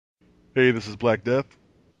Hey, this is Black Death,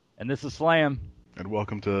 And this is Slam. and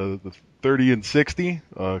welcome to the 30 and 60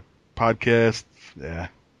 podcast. Yeah,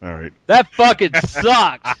 all right. That fucking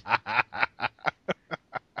sucks.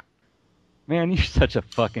 Man, you're such a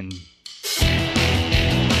fucking.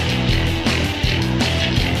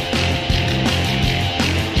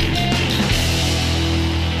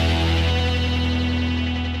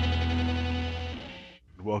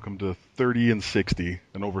 Welcome to 30 and 60,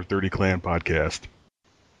 an over 30 clan podcast.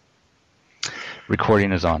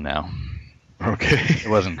 Recording is on now. Okay. It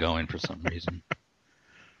wasn't going for some reason.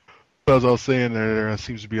 As I was saying, there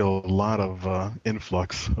seems to be a lot of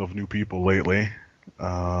influx of new people lately.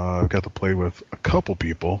 I've got to play with a couple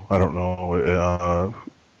people. I don't know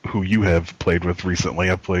who you have played with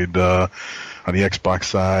recently. I played on the Xbox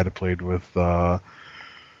side. I played with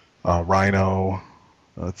Rhino.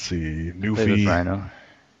 Let's see, Played with Newfie Rhino.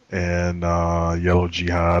 and Yellow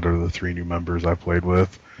Jihad are the three new members I played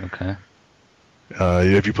with. Okay.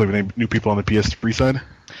 Have you played with any new people on the PS3 side?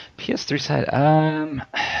 PS3 side.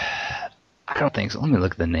 I don't think so. Let me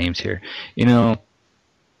look at the names here. You know,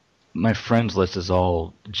 my friends list is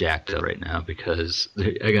all jacked up right now because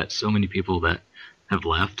I got so many people that have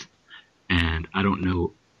left, and I don't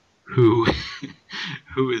know who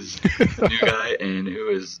who is the new guy and who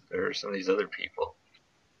is or some of these other people.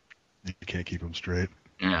 You can't keep them straight.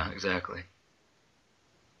 Yeah, exactly.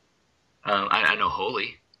 I know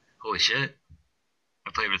Holy. Holy shit!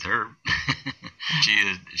 I played with her.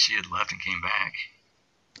 she had left and came back.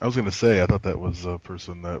 I was gonna say I thought that was a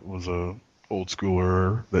person that was a old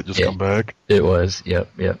schooler that just Yeah. come back. It was. Yep.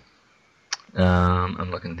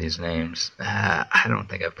 I'm looking at these names. I don't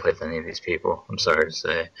think I've played with any of these people. I'm sorry to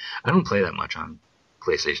say. I don't play that much on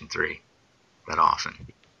PlayStation 3 that often.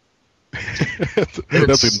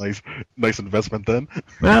 That's a nice investment then.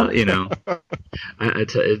 Well, you know,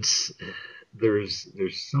 it's there's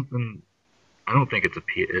something. I don't think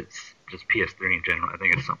it's just PS3 in general. I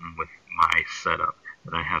think it's something with my setup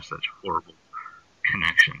that I have such horrible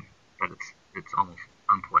connection that it's almost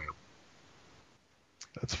unplayable.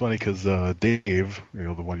 That's funny because Dave,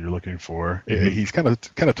 the one you're looking for, Mhm. he's kind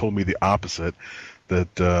of told me the opposite. That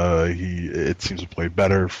it seems to play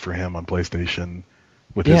better for him on PlayStation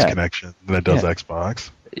with his Yeah. connection than it does Yeah. Xbox.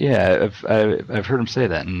 Yeah, I've heard him say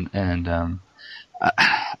that, and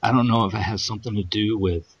I don't know if it has something to do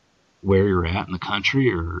with where you're at in the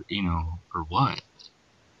country, or or what.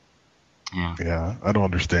 Yeah, Yeah, I don't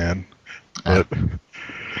understand, but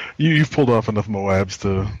you've pulled off enough Moabs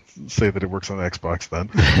to say that it works on Xbox then.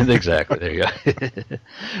 exactly. There you go.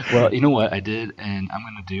 Well, you know what I did, and I'm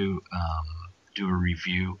gonna do a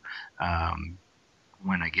review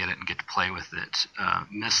when I get it and get to play with it.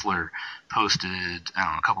 Missler posted, I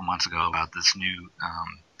don't know, a couple months ago about this new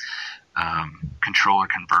controller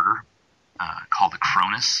converter called the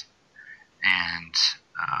Cronus, and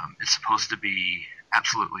it's supposed to be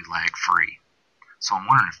absolutely lag free. So I'm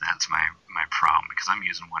wondering if that's my problem, because I'm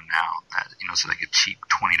using one now that it's like a cheap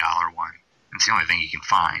 $20 one. It's the only thing you can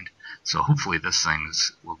find. So hopefully this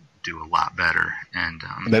will do a lot better. And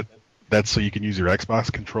That's so you can use your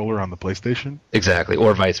Xbox controller on the PlayStation? exactly,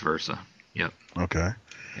 or vice versa. Yep. Okay.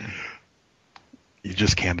 Yeah. You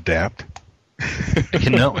just can't adapt.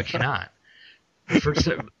 No, I cannot.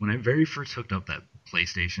 When I very first hooked up that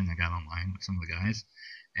PlayStation, I got online with some of the guys,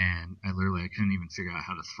 and I couldn't even figure out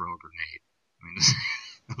how to throw a grenade. I mean,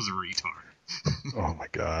 I was a retard. Oh my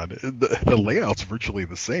god. The layout's virtually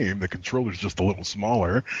the same. The controller's just a little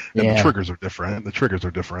smaller, and Yeah. the triggers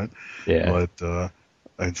are different. Yeah. But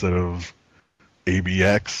instead of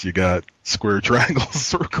ABX, you got square, triangle,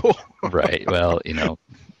 circle. Right. Well,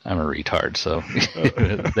 I'm a retard, so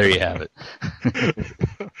there you have it.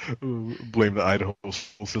 Blame the Idaho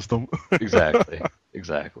school system.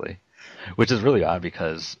 Exactly. Which is really odd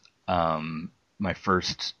because my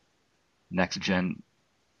first next gen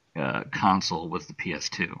console was the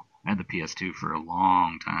PS2. I had the PS2 for a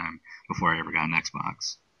long time before I ever got an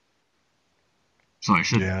Xbox. So I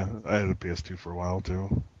should. Yeah, I had a PS2 for a while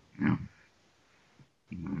too. Yeah.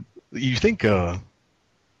 You think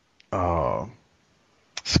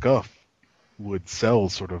Scuff would sell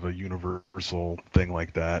sort of a universal thing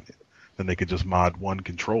like that, then they could just mod one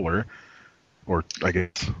controller, or I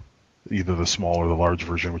guess either the small or the large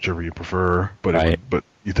version, whichever you prefer. But Right. but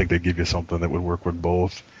you think they'd give you something that would work with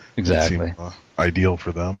both? Exactly. It'd seem, ideal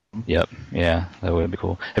for them. Yep. Yeah, that would be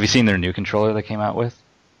cool. Have you seen their new controller they came out with?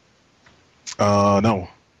 No.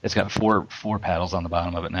 It's got four paddles on the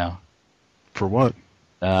bottom of it now. For what?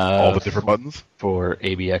 All the different buttons? For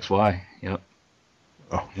ABXY. Yep.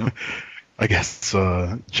 Oh, Yep. I guess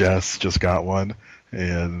Jess just got one,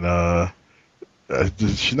 and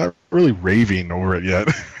she's not really raving over it yet.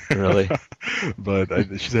 Really? But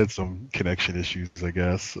she's had some connection issues, I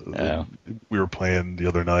guess. Oh. We were playing the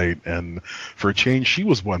other night, and for a change, she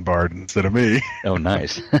was one barred instead of me. Oh,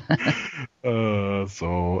 nice.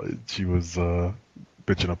 So she was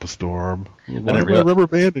bitching up a storm. Why didn't am I rubber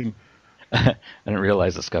banding? I didn't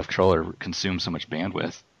realize the Scuff Troller consumes so much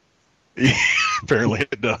bandwidth. Apparently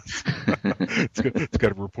it does. It's got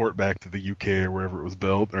to report back to the UK or wherever it was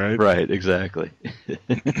built, right? Right, exactly.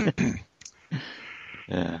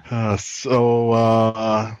 Yeah.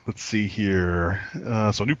 Let's see here.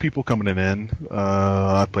 So new people coming in.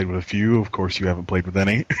 I played with a few. Of course, you haven't played with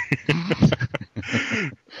any.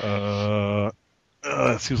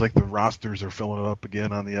 It seems like the rosters are filling up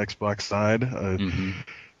again on the Xbox side. I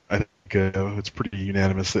think it's pretty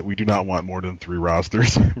unanimous that we do not want more than 3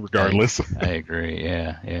 rosters, regardless. I agree.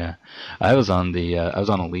 Yeah. I was on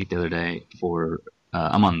Elite the other day for.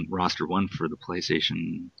 I'm on roster 1 for the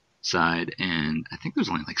PlayStation side, and I think there's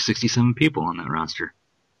only like 67 people on that roster.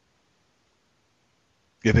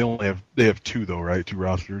 Yeah, they have 2 though, right? 2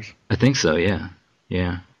 rosters. I think so. Yeah.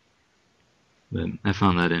 But I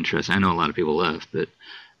found that interesting. I know a lot of people left, but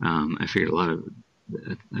I figured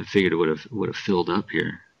it would have filled up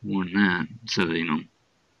here more than that, instead of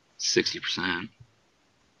 60%.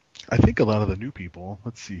 I think a lot of the new people.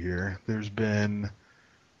 Let's see here. There's been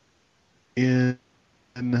in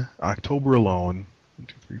October alone. 1,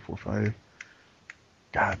 2, 3, 4, 5.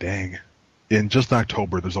 God dang! In just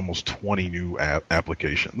October, there's almost 20 new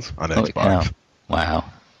applications on Xbox. Cow. Wow.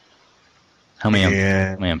 How many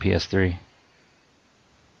on PS3?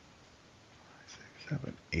 6,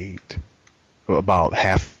 7, 8. Well, about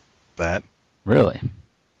half that. Really?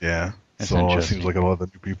 Yeah. That's so it interesting. seems like a lot of the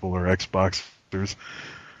new people are Xboxers.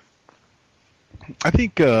 I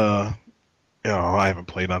think I haven't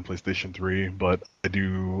played on PlayStation 3, but I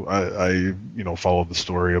do. I follow the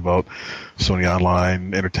story about Sony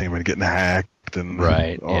Online Entertainment getting hacked and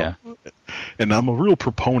right. Yeah. And I'm a real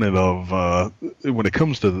proponent of when it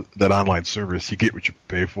comes to that online service, you get what you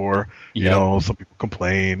pay for. Yep. You know, some people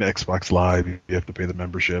complain Xbox Live, you have to pay the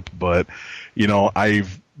membership, but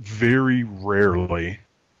I've very rarely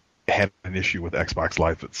had an issue with Xbox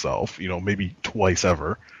Live itself. Maybe twice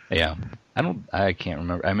ever. Yeah. I can't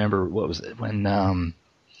remember. I remember, what was it when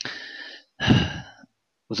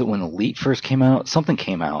was it when Elite first came out? Something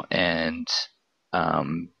came out, and I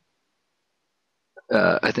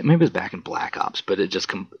think maybe it was back in Black Ops, but it just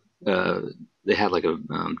they had like a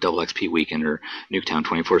double XP weekend or Nuketown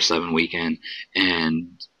 24/7 weekend,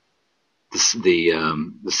 and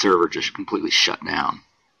the server just completely shut down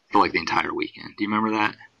for like the entire weekend. Do you remember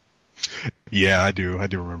that? Yeah, I do. I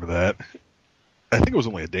do remember that. I think it was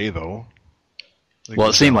only a day though. Well,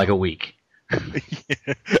 it seemed like a week. Yeah,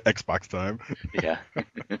 Xbox time. Yeah.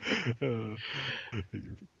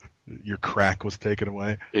 Your crack was taken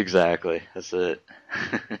away. Exactly. That's it.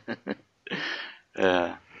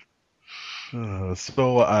 Yeah.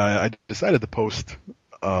 So I decided to post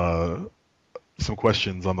some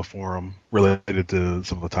questions on the forum related to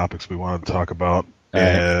some of the topics we wanted to talk about.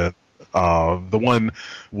 Right. And the one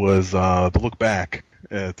was the look back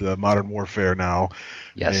at Modern Warfare now,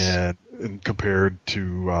 Yes. and compared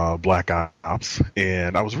to Black Ops.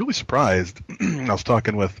 And I was really surprised. I was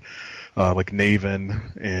talking with like Naven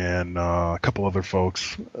and a couple other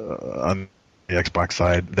folks on the Xbox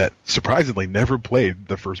side that surprisingly never played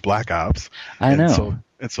the first Black Ops. I know.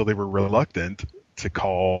 So they were reluctant to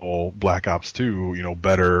call Black Ops 2,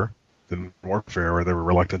 better than Warfare, or they were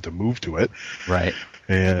reluctant to move to it. Right.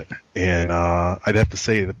 And I'd have to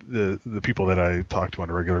say that the people that I talk to on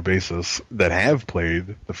a regular basis that have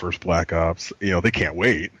played the first Black Ops, they can't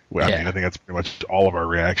wait. I mean, I think that's pretty much all of our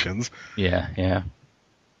reactions. Yeah.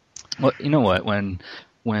 Well, you know what? When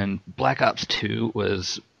Black Ops 2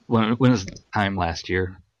 was when was the time last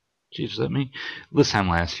year? Jeez, was that me? This time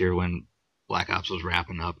last year when Black Ops was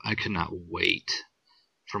wrapping up, I could not wait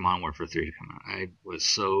for Modern Warfare 3 to come out. I was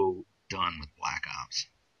so done with Black Ops.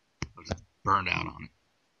 I was burned out on it.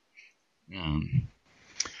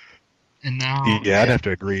 And now, yeah, I'd have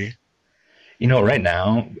to agree. Right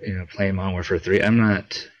now, playing Modern Warfare 3, I don't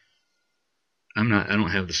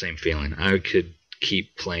have the same feeling. I could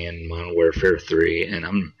keep playing Modern Warfare 3, and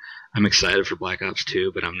I'm excited for Black Ops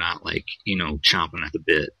 2, but I'm not like, chomping at the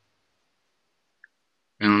bit.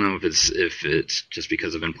 I don't know if it's just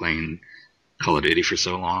because I've been playing Call of Duty for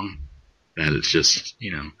so long that it's just,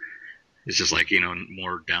 it's just like,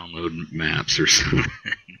 more download maps or something,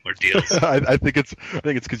 more deals. I think it's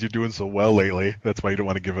because you're doing so well lately. That's why you don't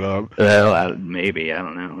want to give it up. Well, maybe, I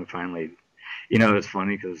don't know. Finally, it's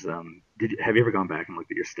funny because have you ever gone back and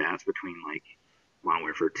looked at your stats between like Modern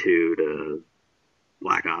Warfare 2 to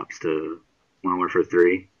Black Ops to Modern Warfare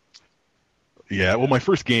 3. Yeah, well, my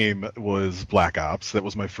first game was Black Ops. That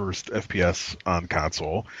was my first FPS on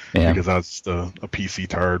console Yeah. because I was just a PC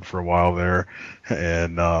tard for a while there.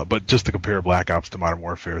 And but just to compare Black Ops to Modern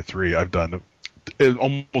Warfare 3, I've done it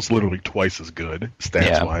almost literally twice as good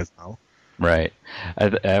stats wise now. Right.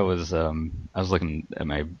 I was looking at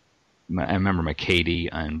my I remember my KD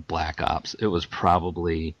on Black Ops. It was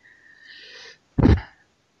probably, how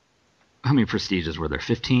many prestiges were there?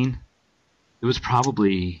 15? It was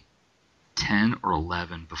probably 10 or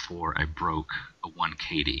 11 before I broke a 1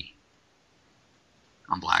 KD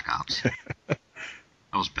on Black Ops. That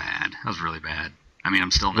was bad. That was really bad. I mean,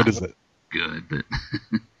 I'm still not good, but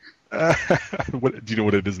do you know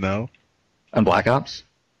what it is now? On Black Ops?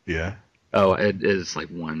 Yeah. Oh, it is like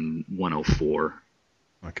 104.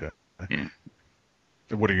 Okay. Yeah.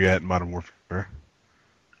 What are you at in Modern Warfare?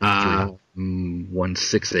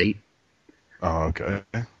 168. Oh, okay.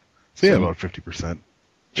 So yeah, about 50%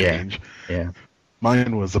 change. Yeah.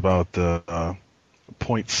 Mine was about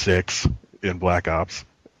 0.6 in Black Ops,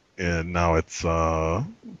 and now it's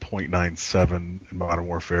 0.97 in Modern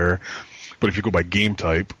Warfare. But if you go by game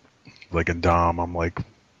type, like in Dom, I'm like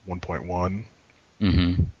 1.1.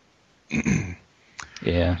 Mm-hmm.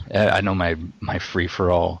 Yeah, I know my free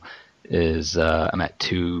for all is I'm at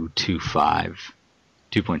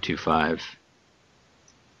 2.25.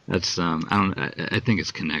 That's I think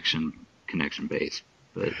it's connection based,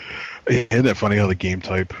 but isn't that funny how the game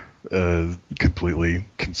type completely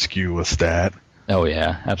can skew a stat? Oh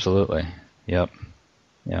yeah, absolutely. Yep,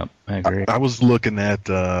 I agree. I was looking at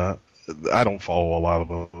I don't follow a lot of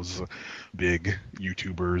those big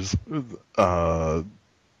YouTubers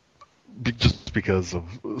just because of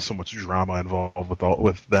so much drama involved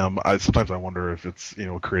with them. Sometimes I wonder if it's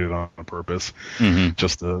created on purpose,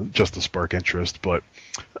 just to spark interest. But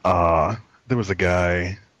there was a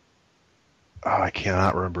guy, I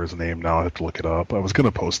cannot remember his name now. I have to look it up. I was going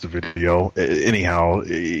to post a video. Anyhow,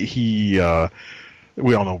 we all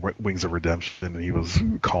know Wings of Redemption, and he was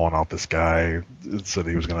calling out this guy and said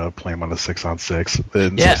he was going to play him on a 6-on-6.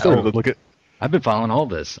 And yeah, so I started to look at. I've been following all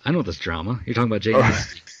this. I know this drama. You're talking about Jay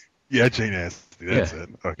Nasty. Yeah, Jay Nasty. That's it.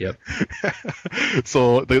 Okay. Yep.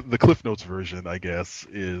 So the Cliff Notes version, I guess,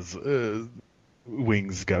 is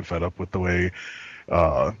Wings got fed up with the way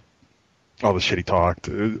all the shit he talked,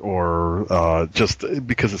 or just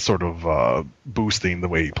because it's sort of boosting the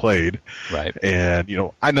way he played. Right. And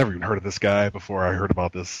I never even heard of this guy before I heard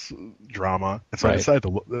about this drama, and so I decided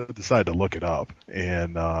to look it up,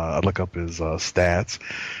 and I look up his stats,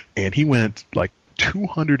 and he went like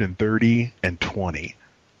 230 and 20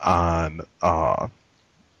 on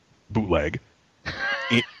bootleg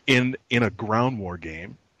in a ground war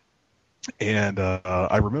game, and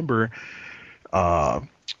I remember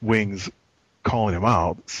Wings calling him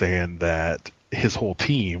out, saying that his whole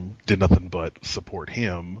team did nothing but support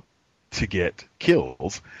him to get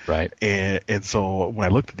kills. Right. And so when I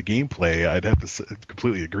looked at the gameplay, I'd have to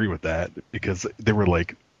completely agree with that, because there were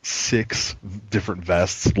like 6 different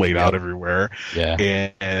vests laid out everywhere.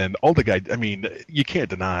 Yeah. And all the guys, I mean, you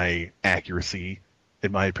can't deny accuracy.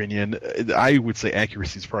 In my opinion, I would say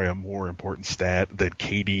accuracy is probably a more important stat than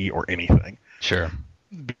KD or anything. Sure.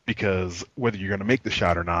 Because whether you're going to make the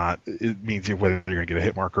shot or not, it means whether you're going to get a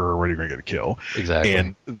hit marker or whether you're going to get a kill. Exactly.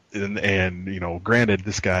 And granted,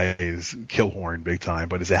 this guy is Killhorn big time,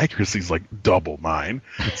 but his accuracy is like double mine.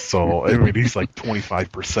 So I mean, he's like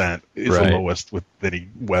 25% is the lowest with any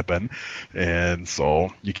weapon, and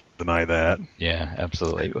so you can't deny that. Yeah,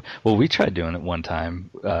 absolutely. Well, we tried doing it one time,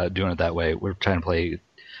 doing it that way. We're trying to play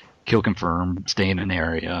kill confirm, stay in an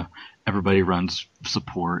area. Everybody runs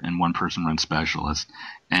support and one person runs specialist,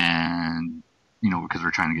 and because we're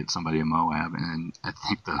trying to get somebody a Moab, and I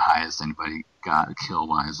think the highest anybody got kill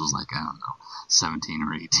wise was like, I don't know, 17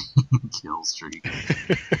 or 18 kill streak.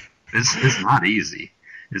 It's not easy.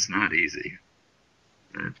 It's not easy.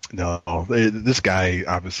 No, this guy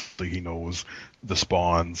obviously he knows the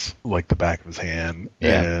spawns like the back of his hand.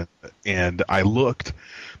 Yeah. And I looked,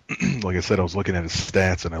 like I said, I was looking at his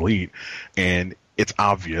stats in Elite, and it's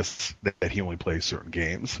obvious that he only plays certain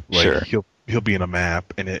games. Like sure. He'll be in a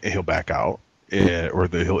map and he'll back out, or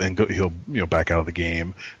he'll back out of the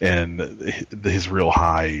game, and his real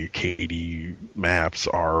high KD maps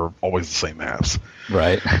are always the same maps.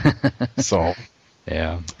 Right. So.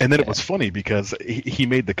 Yeah. And then it was funny because he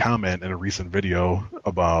made the comment in a recent video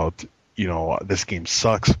about, this game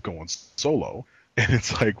sucks going solo. And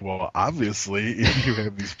it's like, well, obviously, if you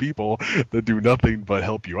have these people that do nothing but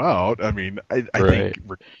help you out, I mean, I think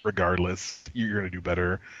regardless, you're going to do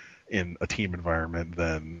better in a team environment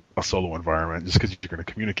than a solo environment just because you're going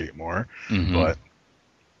to communicate more. Mm-hmm. But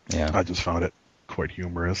Yeah. I just found it quite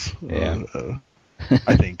humorous. Yeah.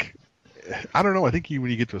 I think, I don't know. I think when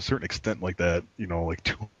you get to a certain extent like that, like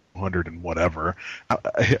 200 and whatever,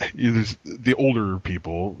 there's the older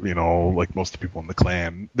people, like most of the people in the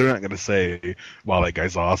clan, they're not going to say, "Wow, that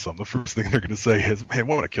guy's awesome." The first thing they're going to say is, "Man, I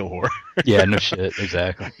want to kill her." Yeah, no shit,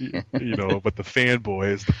 exactly. But the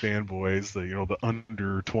fanboys, the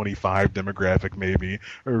under 25 demographic maybe,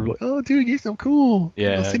 are like, "Oh, dude, you're so cool.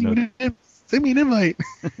 Yeah. Send me an invite."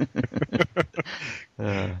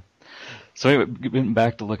 So anyway, getting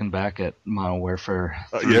back to looking back at Modern Warfare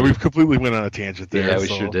 3. Yeah, we've completely went on a tangent there. Yeah, we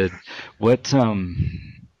sure did. What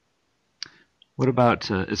about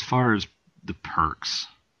as far as the perks?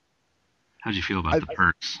 How'd you feel about the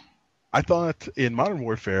perks? I thought in Modern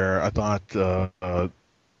Warfare,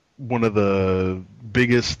 one of the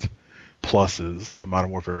biggest pluses of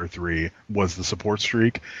Modern Warfare 3 was the support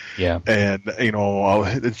streak. Yeah. And,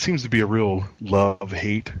 it seems to be a real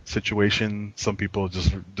love-hate situation. Some people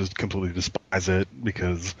just completely despise it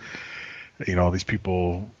because, these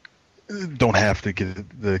people don't have to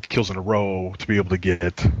get the kills in a row to be able to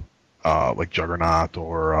get, like Juggernaut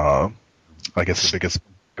or, I guess the biggest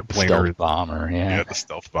complainer Stealth Bomber, yeah. The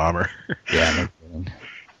Stealth Bomber. Yeah, no kidding.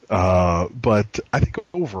 But I think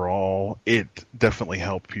overall, it definitely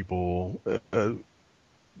helped people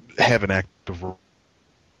have an active role.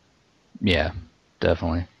 Yeah,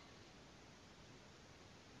 definitely.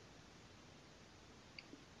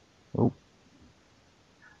 Oh,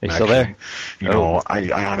 are you still there?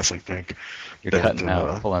 I honestly think you're cutting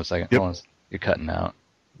out. Hold on a second. Yep. Hold on. You're cutting out. Are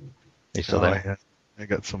you still there? I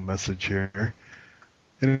got some message here.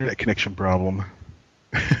 Internet connection problem.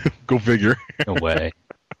 Go figure. No way.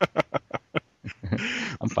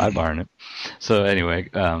 I'm 5-barring it. So anyway,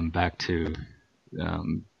 back to. I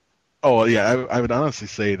would honestly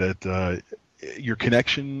say that your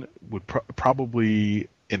connection would probably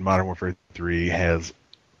in Modern Warfare 3 has,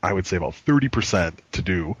 I would say, about 30% to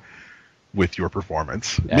do with your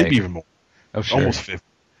performance, maybe even more. Oh, sure. Almost 50.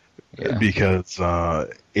 Yeah. Because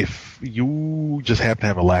if you just happen to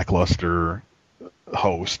have a lackluster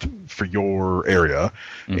host for your area,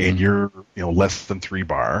 and you're less than 3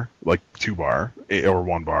 bar, like 2 bar or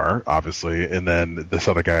 1 bar, obviously, and then this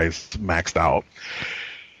other guy's maxed out,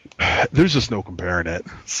 there's just no comparing it.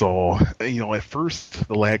 So at first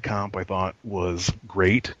the lag comp I thought was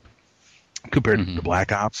great compared to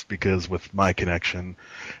Black Ops, because with my connection,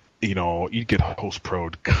 you'd get host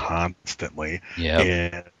pro'd constantly.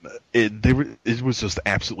 Yeah. And it was just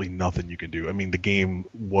absolutely nothing you could do. I mean, the game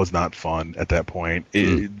was not fun at that point.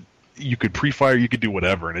 You could pre-fire, you could do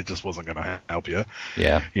whatever, and it just wasn't going to help you.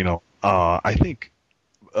 Yeah. I think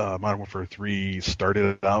Modern Warfare 3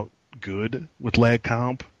 started out good with lag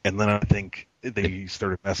comp, and then I think they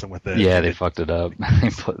started messing with it. Yeah, they fucked it up.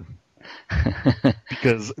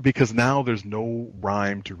 because now there's no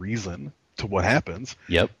rhyme to reason to what happens.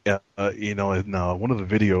 Yep. In one of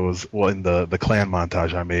the videos, in the clan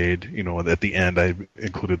montage I made, at the end I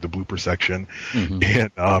included the blooper section,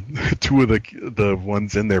 and 2 of the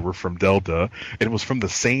ones in there were from Delta, and it was from the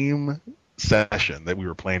same session that we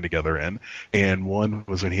were playing together in. And one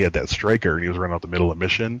was when he had that striker and he was running out the middle of the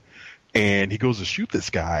mission, and he goes to shoot this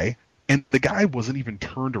guy, and the guy wasn't even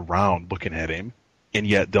turned around looking at him, and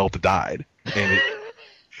yet Delta died.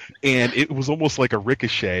 And it was almost like a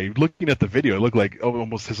ricochet. Looking at the video, it looked like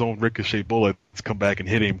almost his own ricochet bullets come back and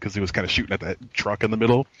hit him because he was kind of shooting at that truck in the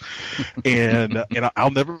middle. And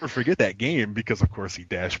I'll never forget that game because, of course, he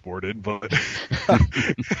dashboarded.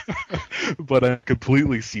 But I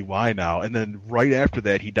completely see why now. And then right after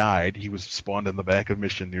that, he died. He was spawned in the back of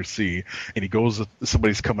Mission near C. And he goes,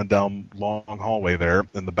 somebody's coming down long hallway there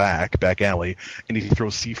in the back alley, and he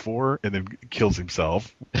throws C4 and then kills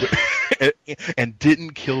himself. And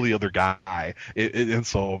didn't kill the other guy. And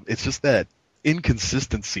so it's just that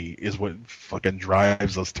inconsistency is what fucking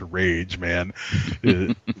drives us to rage, man.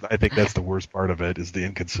 I think that's the worst part of it, is the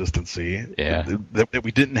inconsistency. Yeah. That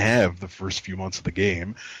we didn't have the first few months of the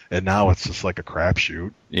game, and now it's just like a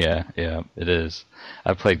crapshoot. Yeah, it is.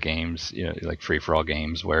 I've played games, like free-for-all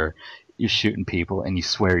games, where you're shooting people and you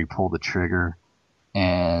swear you pull the trigger,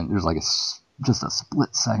 and there's like just a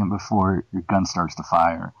split second before your gun starts to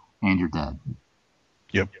fire, and you're dead.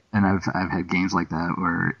 Yep. And I've had games like that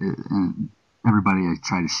where everybody I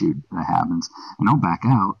try to shoot, that happens, and I'll back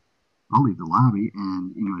out. I'll leave the lobby,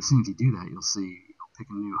 and as soon as you do that, you'll see pick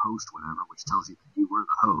a new host, whatever, which tells you that you were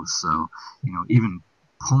the host. So even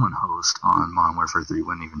pulling host on Modern Warfare 3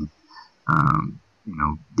 wouldn't even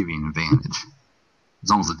give you an advantage.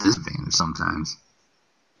 It's almost a disadvantage sometimes.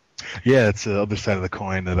 Yeah, it's the other side of the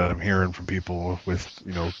coin that I'm hearing from people with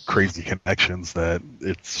crazy connections, that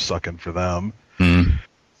it's sucking for them.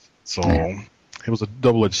 So Yeah. it was a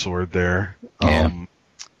double-edged sword there. Yeah.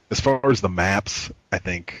 As far as the maps, I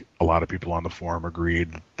think a lot of people on the forum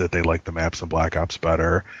agreed that they like the maps in Black Ops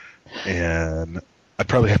better, and I'd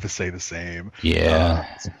probably have to say the same. Yeah.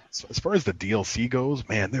 As far as the DLC goes,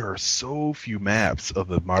 man, there are so few maps of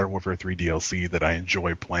the Modern Warfare 3 DLC that I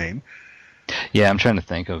enjoy playing. Yeah, I'm trying to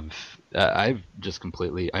think of. I've just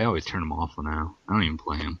completely. I always turn them off now. I don't even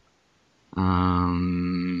play them.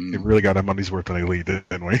 It really got our money's worth on Elite,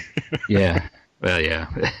 didn't we? Yeah. Well, yeah.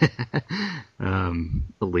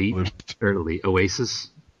 Elite or Elite Oasis.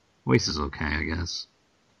 Oasis is okay, I guess.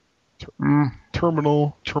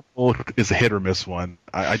 Terminal is a hit or miss one.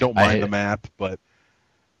 I don't mind the map, but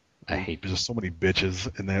I hate. There's just so many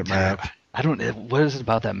bitches in that map. I don't. What is it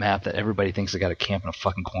about that map that everybody thinks they got to camp in a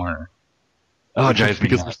fucking corner? Oh, it drives me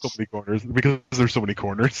because nuts. there's so many corners. Because there's so many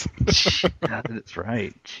corners. That's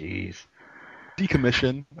right. Jeez.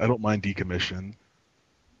 Decommission. I don't mind decommission.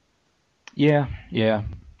 Yeah.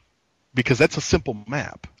 Because that's a simple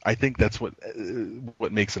map. I think that's what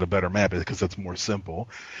makes it a better map, is because it's more simple.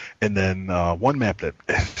 And then one map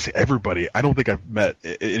that everybody, I don't think I've met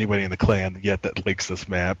anybody in the clan yet that likes this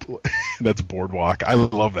map. That's Boardwalk. I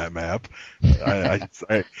love that map.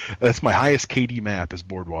 That's my highest KD map is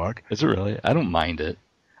Boardwalk. Is it really? I don't mind it.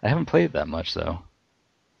 I haven't played it that much though.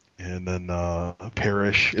 And then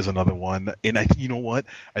Parish is another one. And you know what?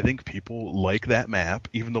 I think people like that map,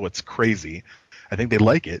 even though it's crazy. I think they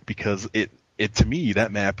like it because it to me,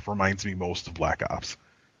 that map reminds me most of Black Ops.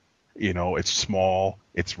 You know, it's small,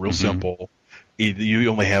 it's real simple. You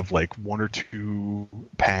only have like one or two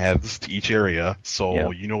paths to each area,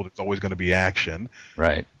 so you know there's always going to be action.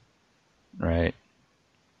 Right.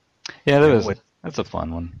 Yeah, that's a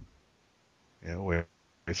fun one. Yeah,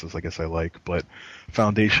 Oasis, I guess I like, but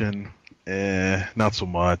Foundation, not so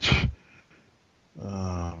much.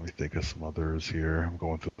 Let me think of some others here. I'm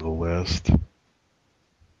going through the list.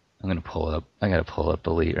 I'm gonna pull up. I gotta pull up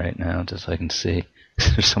Elite right now just so I can see.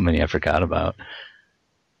 There's so many I forgot about.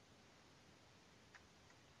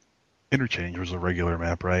 Interchange was a regular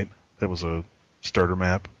map, right? That was a starter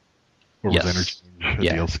map. Or was Interchange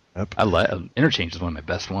a DLC map? Interchange is one of my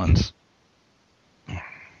best ones.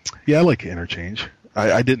 Yeah, I like Interchange.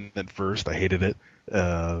 I didn't at first. I hated it,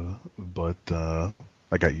 but I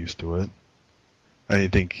got used to it. I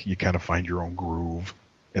think you kind of find your own groove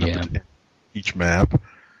in each map.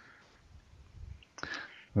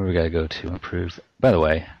 Where we gotta go to improve? By the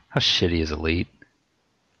way, how shitty is Elite?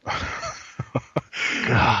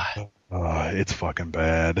 God. It's fucking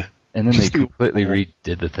bad. And then they completely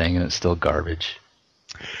redid the thing, and it's still garbage.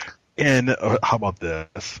 And how about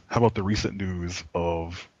this? How about the recent news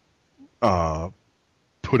of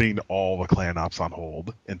putting all the clan ops on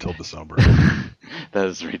hold until December? That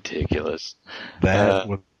is ridiculous. That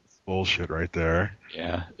was bullshit right there.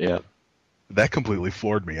 Yeah. That completely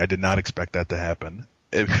floored me. I did not expect that to happen.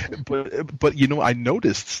 But you know, I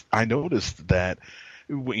noticed that,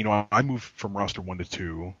 you know, I moved from roster 1 to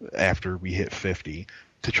 2 after we hit 50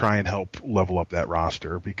 to try and help level up that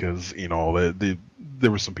roster, because, you know,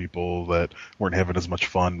 there were some people that weren't having as much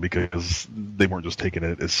fun because they weren't just taking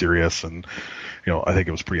it as serious. And, you know, I think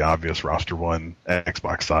it was pretty obvious roster 1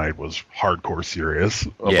 Xbox side was hardcore serious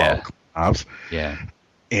about ops. Yeah.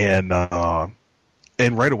 And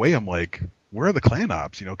right away I'm like, where are the clan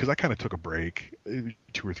ops? You know, because I kind of took a break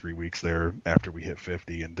 2 or 3 weeks there after we hit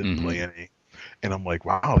 50 and didn't play any. And I'm like,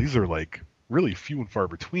 wow, these are like really few and far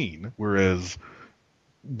between. Whereas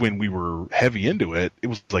when we were heavy into it, it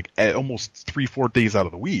was like almost 3-4 days out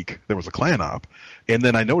of the week there was a clan op. And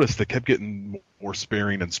then I noticed it kept getting more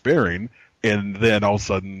sparing. And then all of a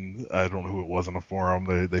sudden, I don't know who it was on the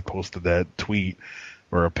forum, they posted that tweet,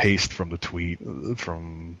 or a paste from the tweet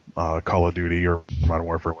from Call of Duty or Modern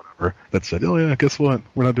Warfare, whatever, that said, oh yeah, guess what?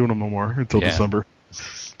 We're not doing them no more until December.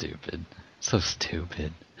 Stupid. So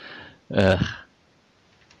stupid. Ugh.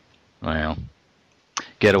 Well,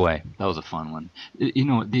 Getaway. That was a fun one. You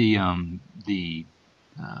know, what the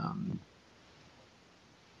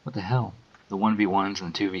hell? The 1v1s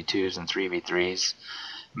and 2v2s and 3v3s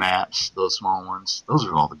maps, those small ones, those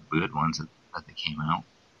are all the good ones that they came out.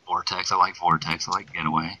 Vortex, I like Vortex. I like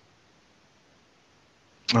Getaway.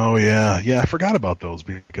 Oh yeah, I forgot about those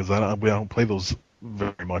because I don't play those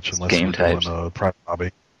very much unless game we're types. doing a private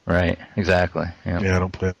hobby. Right, exactly. Yeah, I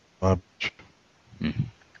don't play much.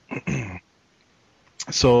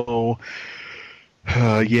 So,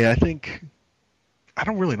 I think I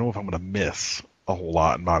don't really know if I'm going to miss a whole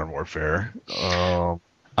lot in Modern Warfare. I'm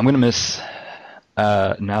going to miss.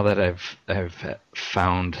 Now that I've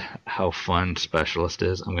found how fun Specialist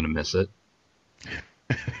is, I'm going to miss it.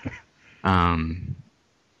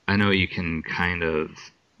 I know you can kind of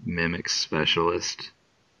Mimic Specialist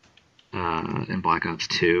in Black Ops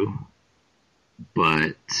 2,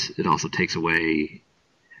 but it also takes away.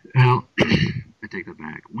 Well, I take that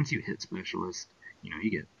back. Once you hit Specialist,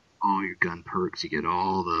 you get all your gun perks, you get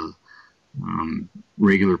all the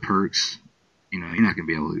regular perks. You're not going to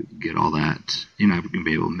be able to get all that. You're not going to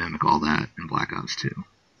be able to mimic all that in Black Ops 2.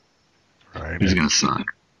 Right. It's going to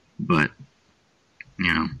suck. But,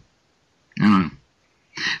 I don't know.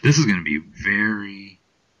 This is going to be very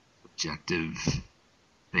objective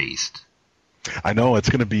based. I know it's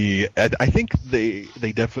going to be. I think they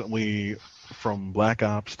definitely, from Black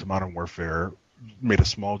Ops to Modern Warfare, made a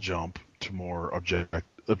small jump to more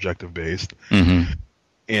objective based. Mm-hmm.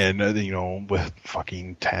 And with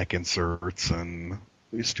fucking tack inserts and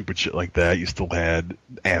stupid shit like that, you still had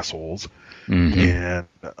assholes. Mm-hmm. And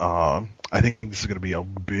I think this is going to be a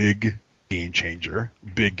big game changer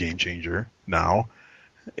now.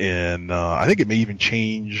 And I think it may even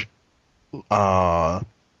change,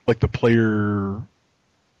 like the player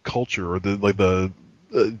culture or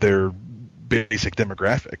their basic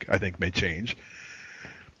demographic. I think may change.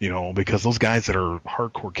 Because those guys that are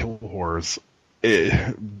hardcore kill whores,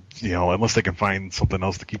 unless they can find something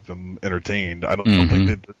else to keep them entertained, I don't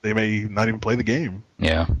think they may not even play the game.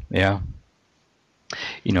 Yeah.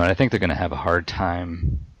 And I think they're going to have a hard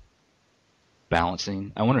time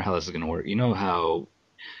balancing. I wonder how this is going to work. You know how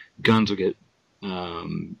guns will get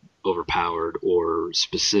overpowered, or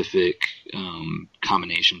specific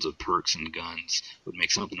combinations of perks and guns would make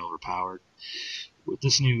something overpowered. With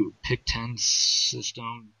this new Pick 10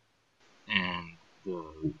 system and the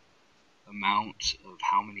amount of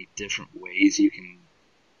how many different ways you can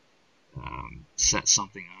set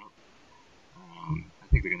something up, I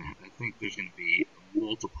think there's going to be a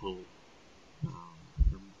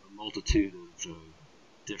multitude of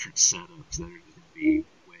different setups that are going to be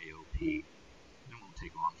way OP. It won't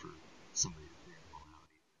take long for somebody to figure them all out.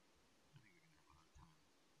 I think we're going to have a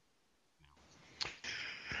hard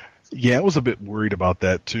time. Yeah, I was a bit worried about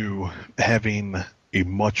that too, having a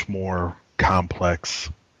much more complex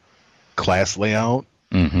class layout.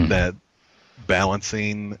 That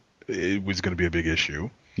balancing it was going to be a big issue.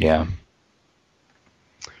 Yeah.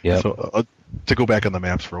 So to go back on the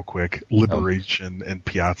maps real quick, Liberation and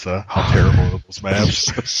Piazza, how terrible are those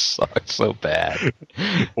maps? Suck so bad.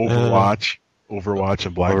 Overwatch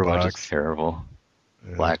and Black Overwatch Box. is terrible.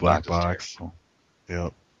 Yeah, Black Box. Box is terrible.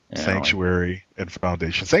 Yep. Yeah, Sanctuary and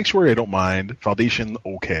Foundation. Sanctuary I don't mind. Foundation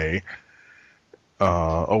okay.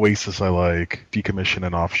 Oasis I like. Decommission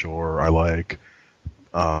and Offshore I like.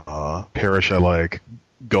 Parish I like.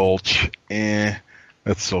 Gulch,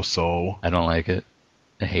 that's so. I don't like it.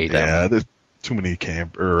 I hate that. Yeah, there's too many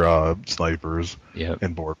snipers. Yep.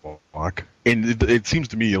 And Boardwalk. And it seems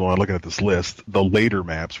to me, looking at this list, the later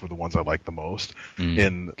maps were the ones I like the most.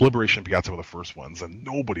 And Liberation and Piazza were the first ones, and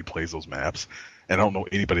nobody plays those maps. And I don't know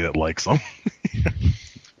anybody that likes them.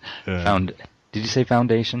 Did you say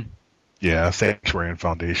Foundation? Yeah, Sanctuary and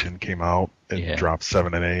Foundation came out and dropped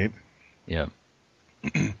 7 and 8. Yep.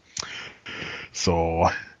 So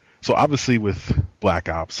obviously with Black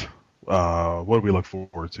Ops, what do we look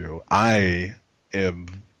forward to? I am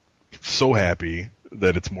so happy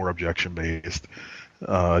that it's more objective based,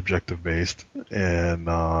 and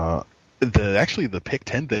the pick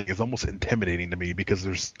 10 thing is almost intimidating to me because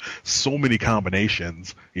there's so many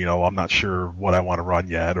combinations. I'm not sure what I want to run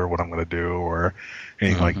yet or what I'm going to do or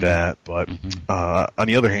anything like that. But on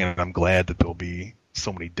the other hand, I'm glad that there'll be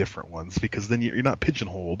so many different ones because then you're not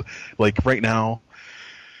pigeonholed. Like right now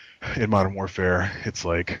in Modern Warfare, it's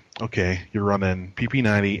like, okay, you're running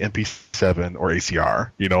PP90, MP7, or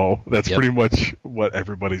ACR. That's pretty much what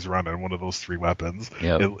everybody's running, one of those 3 weapons.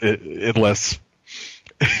 Unless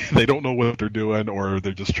they don't know what they're doing or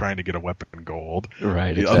they're just trying to get a weapon gold.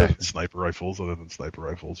 Right, exactly. Other than sniper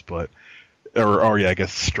rifles, but I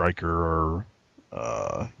guess Striker or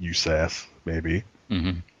USAS, maybe.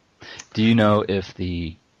 Mm-hmm. Do you know if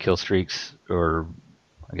the kill streaks, or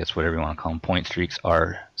I guess whatever you want to call them, point streaks,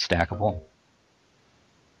 are stackable?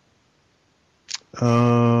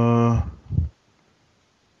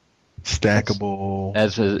 Stackable.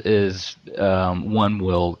 As is one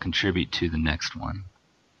will contribute to the next one.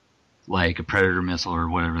 Like a Predator missile or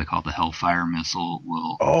whatever they call it, the Hellfire missile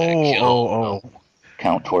will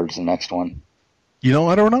count towards the next one. I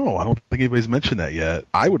don't know. I don't think anybody's mentioned that yet.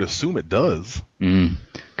 I would assume it does.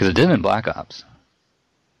 Because it did in Black Ops.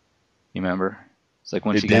 You remember? It's like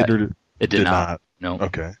once it did not. No.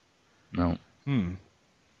 Okay. No.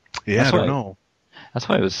 Yeah, I don't know. That's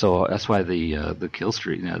why it was so. That's why the kill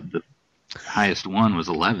streak, the highest one was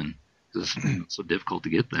 11. It was so difficult to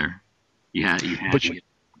get there. You had to get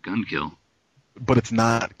gun kill. but it's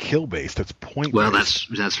not kill based. It's point Well, based.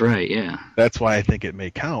 that's right. Yeah. That's why I think it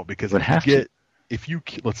may count, because if you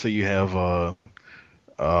let's say you have a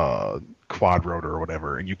quad rotor or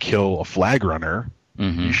whatever, and you kill a flag runner,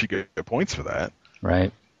 you should get points for that.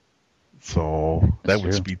 Right. So that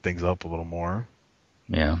would true. speed things up a little more.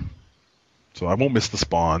 Yeah. So I won't miss the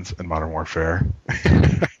spawns in Modern Warfare.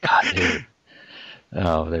 God, dude.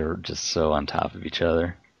 Oh, they were just so on top of each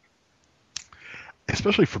other.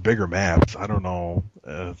 Especially for bigger maps. I don't know.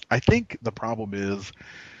 I think the problem is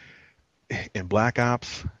in Black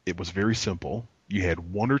Ops, it was very simple. You had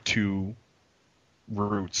one or two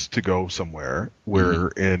routes to go somewhere, where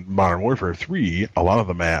in Modern Warfare 3, a lot of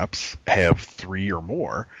the maps have 3 or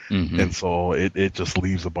more. And so it just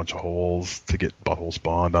leaves a bunch of holes to get butthole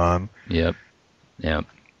spawned on. Yep. God,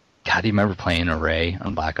 do you remember playing Array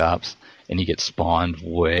on Black Ops? And you get spawned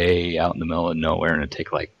way out in the middle of nowhere, and it'd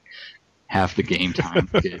take like half the game time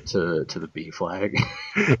to get to the B flag.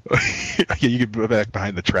 Yeah, you could go back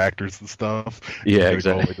behind the tractors and stuff. Yeah, you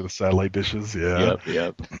exactly. Go away to the satellite dishes. Yeah.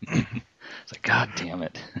 Yep. It's like, God damn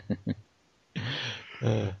it.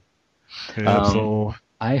 So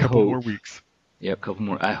I a couple hope more weeks. Yep, a couple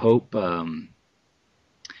more. I hope, even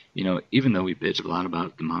though we bitch a lot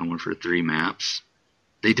about the Modern Warfare 3 maps,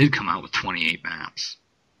 they did come out with 28 maps.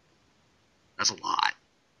 That's a lot.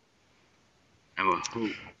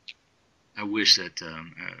 I wish that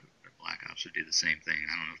Black Ops would do the same thing.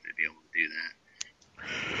 I don't know if they'd be able to do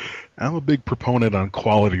that. I'm a big proponent on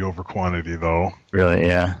quality over quantity, though. Really?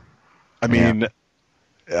 Yeah. I mean,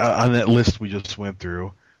 on that list we just went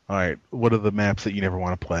through, all right, what are the maps that you never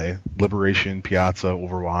want to play? Liberation, Piazza,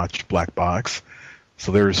 Overwatch, Black Box.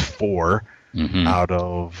 So there's 4 out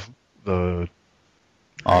of the...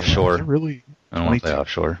 Offshore. Really? I don't want to play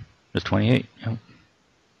offshore. There's 28. Yep.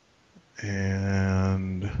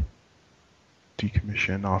 And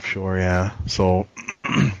decommission offshore, yeah. So,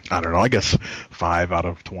 I don't know, I guess 5 out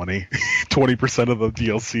of 20. 20% of the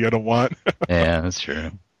DLC I don't want. Yeah, that's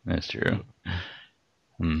true.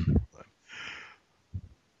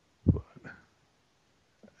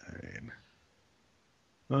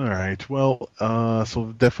 All right. Well,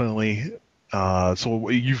 so definitely. So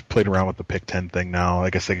you've played around with the Pick 10 thing now. I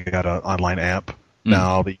guess they got an online app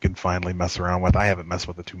now that you can finally mess around with. I haven't messed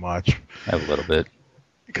with it too much. I have a little bit.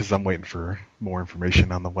 Because I'm waiting for more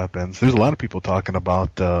information on the weapons. There's a lot of people talking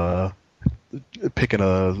about picking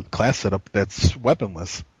a class setup that's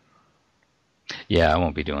weaponless. Yeah, I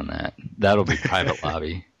won't be doing that. That'll be private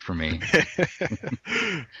lobby for me.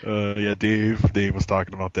 Yeah, Dave was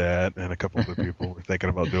talking about that, and a couple other people were thinking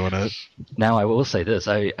about doing it. Now, I will say this.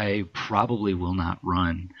 I probably will not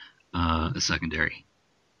run a secondary.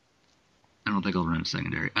 I don't think I'll run a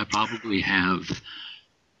secondary. I probably have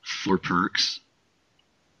 4 perks.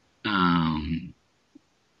 A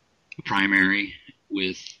primary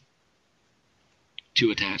with 2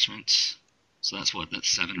 attachments. So that's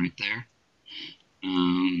 7 right there.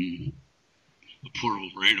 A portable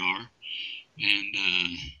radar, and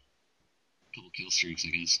a couple kill streaks, I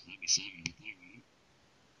guess. That'd be 7 right there, right?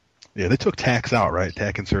 Yeah, they took TACs out, right?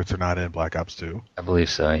 TAC inserts are not in Black Ops 2. I believe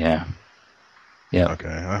so, yeah. Yeah. Okay,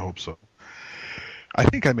 I hope so. I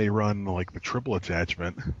think I may run like the triple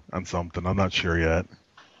attachment on something. I'm not sure yet.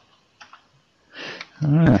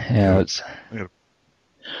 Yeah, wouldn't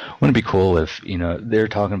it be cool if, they're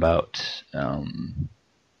talking about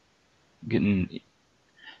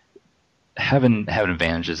having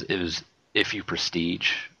advantages is if you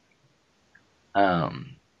prestige.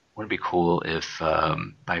 Wouldn't it be cool if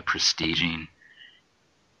by prestiging,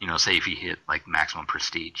 say if you hit like maximum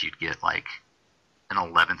prestige, you'd get like an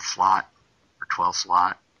 11th slot or 12th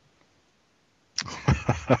slot.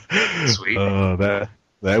 Sweet.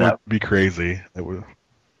 That would be crazy. That would.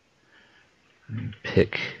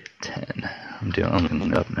 Pick 10. I'm looking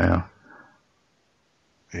it up now.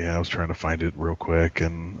 Yeah, I was trying to find it real quick,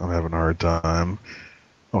 and I'm having a hard time.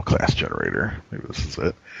 Oh, class generator. Maybe this is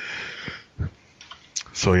it.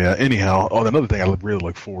 So yeah. Anyhow, another thing I really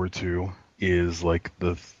look forward to is like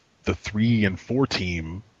the 3 and 4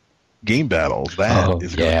 team game battles. That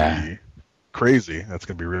is going to be crazy. That's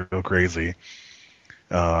going to be real crazy.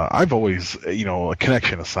 I've always, a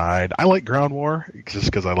connection aside, I like Ground War just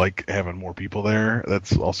because I like having more people there.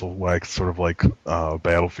 That's also why I sort of like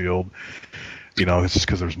Battlefield. It's just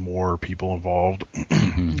because there's more people involved.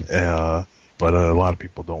 But a lot of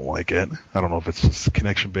people don't like it. I don't know if it's just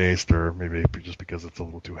connection based or maybe just because it's a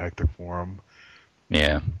little too hectic for them.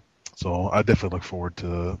 Yeah. So I definitely look forward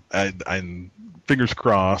to. I'm fingers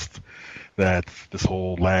crossed that this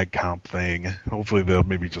whole lag comp thing. Hopefully they'll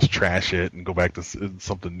maybe just trash it and go back to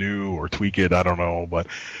something new or tweak it. I don't know, but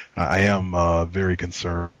I am very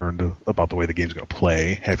concerned about the way the game's going to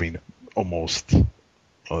play, having almost,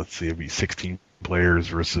 let's see, it'd be 16 players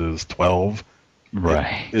versus 12.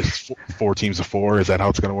 Right. It's 4 teams of 4. Is that how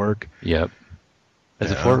it's going to work? Yep.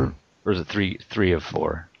 Is it 4 or is it three of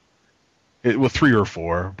 4? It was 3 or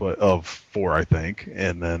 4, but of 4, I think.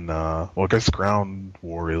 And then, I guess Ground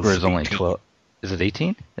War is. Or is only 12? Is it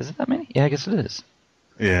 18? Is it that many? Yeah, I guess it is.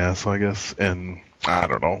 Yeah, so I guess, and I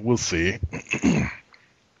don't know. We'll see. That'd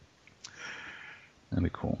be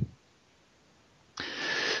cool.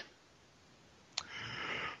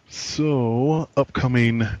 So,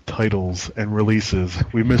 upcoming titles and releases.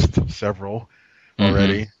 We missed several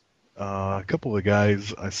already. A couple of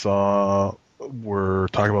guys I saw were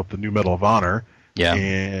talking about the new Medal of Honor. Yeah.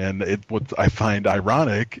 And what I find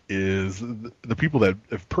ironic is the people that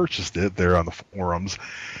have purchased it there on the forums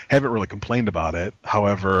haven't really complained about it.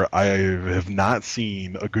 However, I have not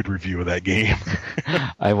seen a good review of that game.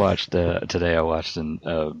 I watched today. I watched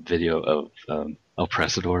a video of El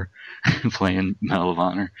Presador playing Medal of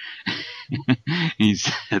Honor. He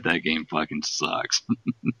said that game fucking sucks.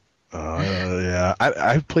 Yeah,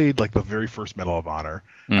 I played like the very first Medal of Honor,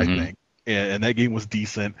 I think. And that game was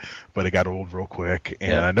decent, but it got old real quick.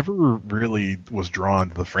 And I never really was drawn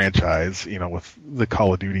to the franchise, with the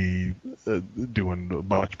Call of Duty doing a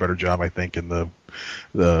much better job, I think, in the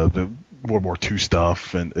World War II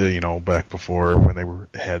stuff, and back before when they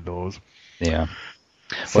had those. Yeah.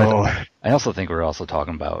 So well, I also think we're also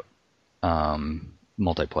talking about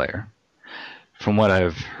multiplayer. From what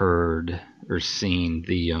I've heard or seen,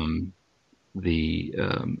 the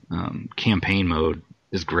campaign mode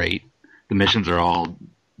is great. The missions are all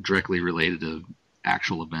directly related to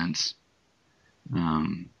actual events.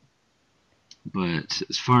 But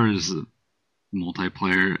as far as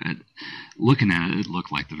multiplayer, looking at it, it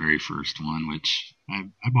looked like the very first one, which I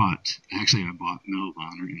bought. Actually, I bought Medal of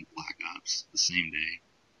Honor and Black Ops the same day.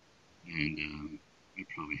 And I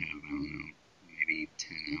probably have, I don't know, maybe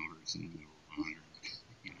 10 hours in Medal of Honor,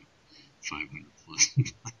 500 plus in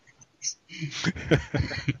Black Ops.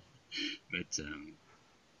 But,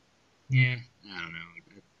 yeah, I don't know.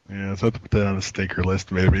 Yeah, so I have to put that on a stinker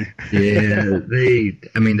list, maybe. Yeah,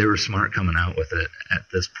 they were smart coming out with it at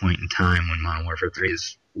this point in time when Modern Warfare 3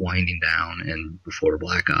 is winding down and before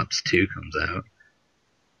Black Ops 2 comes out.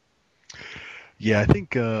 Yeah, I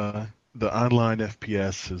think the online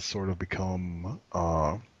FPS has sort of become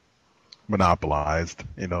monopolized,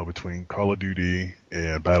 between Call of Duty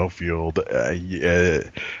and Battlefield.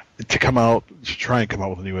 To try and come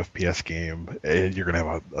out with a new FPS game, you're going to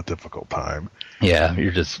have a difficult time. Yeah,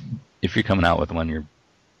 if you're coming out with one, you're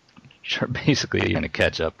basically going to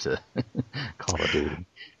catch up to Call of Duty.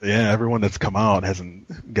 Yeah, everyone that's come out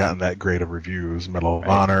hasn't gotten that great of reviews. Medal of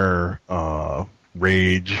Honor,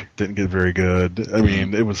 Rage didn't get very good. I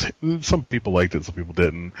mean, it was some people liked it, some people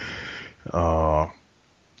didn't.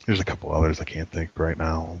 There's a couple others I can't think right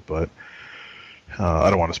now, but I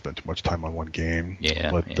don't want to spend too much time on one game.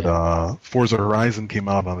 Yeah. But Forza Horizon came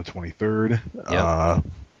out on the 23rd.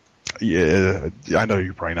 Yep. I know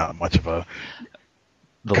you're probably not much of a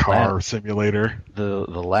car simulator. The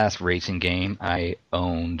last racing game I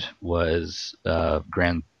owned was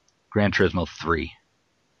Gran Turismo 3.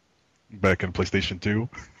 Back in PlayStation 2?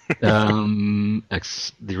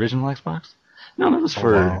 The original Xbox? No, that was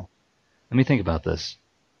for... Wow. Let me think about this.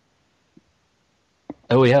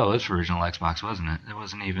 Oh, yeah, it was for original Xbox, wasn't it? It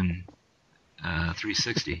wasn't even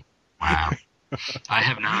 360. Wow. I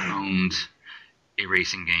have not owned a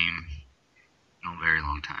racing game in a very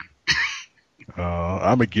long time.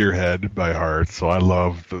 I'm a gearhead by heart, so I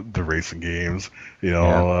love the racing games.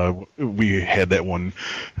 We had that one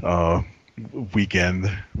weekend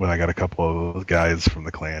when I got a couple of those guys from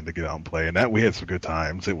the clan to get out and play, and we had some good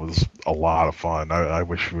times. It was a lot of fun. I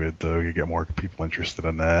wish we'd get more people interested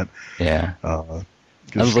in that. Yeah.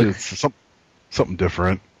 It's something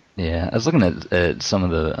different. Yeah, I was looking at some of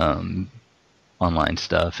the online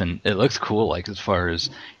stuff, and it looks cool. Like as far as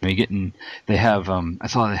they have. I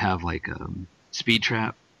saw they have like not speed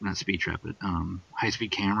trap, but high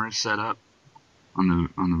speed cameras set up on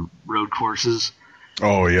the road courses.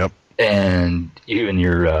 Oh, yep. And even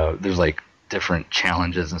there's like different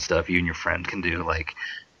challenges and stuff you and your friend can do. Like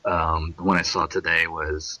the one I saw today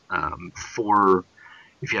was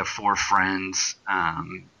if you have 4 friends,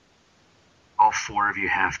 all 4 of you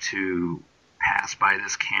have to pass by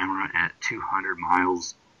this camera at 200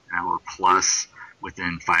 miles an hour plus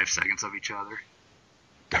within 5 seconds of each other.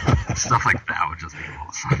 Stuff like that would just be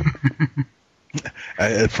awesome.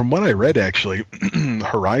 From what I read, actually,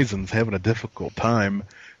 Horizon's having a difficult time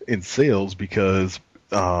in sales because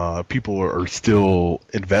people are still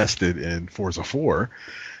invested in Forza 4,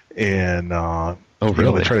 and Oh, they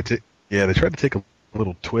really? try to they tried to take a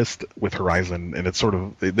little twist with Horizon, and it's sort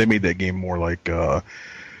of they made that game more like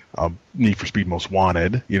Need for Speed Most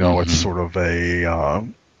Wanted. It's Hmm. sort of a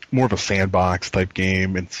more of a sandbox type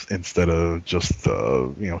game instead of just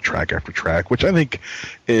track after track, which I think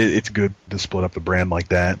it's good to split up the brand like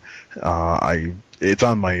that. It's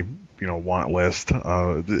on my want list.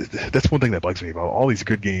 That's one thing that bugs me about all these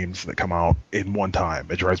good games that come out in one time.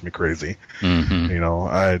 It drives me crazy. Hmm.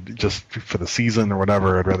 I just for the season or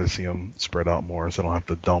whatever, I'd rather see them spread out more, so I don't have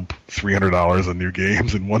to dump $300 on new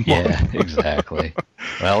games in one Yeah, month. exactly.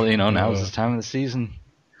 Well, now's Uh, this time of the season.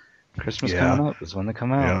 Christmas yeah, coming up is when they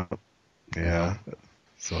come out. yeah, yeah.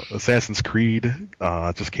 So Assassin's Creed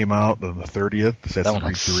just came out on the 30th. That Assassin's one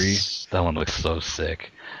Creed 3. that one looks so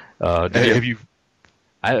sick. Have you?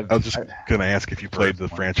 I, I was just gonna ask if you played the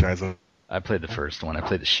First one. franchise. I played the first one. I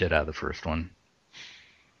played the shit out of the first one.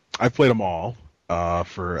 I played them all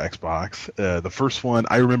for Xbox. The first one,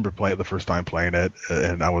 I remember playing it the first time playing it,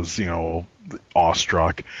 and I was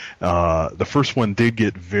awestruck. The first one did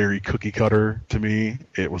get very cookie cutter to me.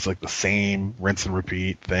 It was like the same rinse and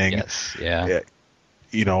repeat thing. Yes, yeah.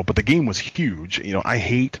 But the game was huge. I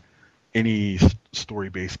hate any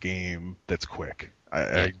story-based game that's quick.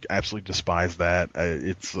 I absolutely despise that.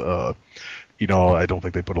 I don't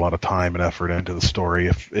think they put a lot of time and effort into the story,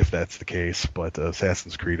 if that's the case. But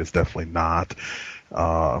Assassin's Creed is definitely not.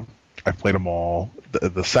 I've played them all.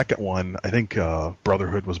 The second one, I think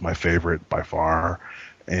Brotherhood was my favorite by far,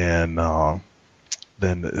 and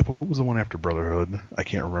then what was the one after Brotherhood? I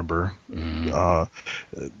can't remember. Mhm.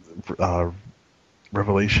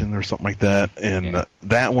 Revelation or something like that, and Yeah.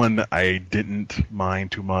 that one I didn't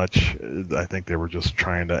mind too much. I think they were just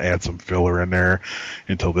trying to add some filler in there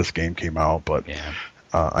until this game came out, but Yeah.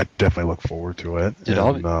 I definitely look forward to it. Did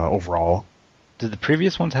Overall, Did the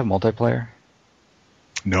previous ones have multiplayer?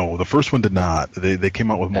 no, the first one did not. They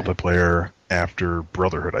came out with Okay. multiplayer after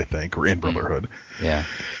Brotherhood, I think, or in Brotherhood, Yeah.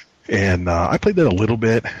 and I played that a little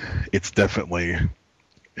bit. It's definitely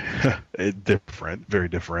different, very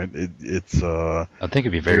different. It's I think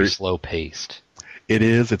it'd be very slow paced. It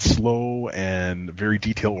is. It's slow and very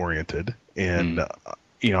detail oriented. And,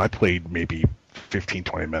 I played maybe 15,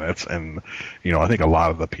 20 minutes. And, I think a lot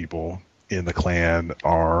of the people in the clan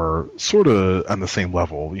are sort of on the same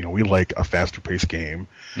level. We like a faster paced game.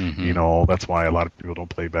 Mhm. That's why a lot of people don't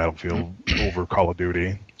play Battlefield over Call of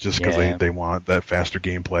Duty, just because Yeah. they want that faster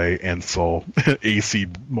gameplay. And so AC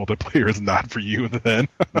multiplayer is not for you then.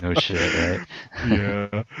 No shit,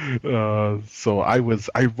 right? Yeah. So I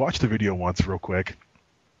watched a video once real quick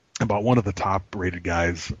about one of the top rated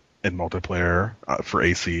guys in multiplayer for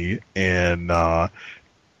AC, and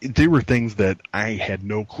there were things that I had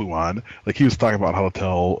no clue on. Like he was talking about how to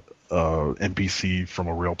tell NPC from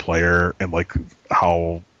a real player, and like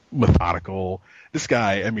how methodical this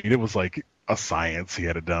guy. I mean, it was like a science he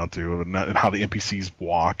had it down to, and how the NPCs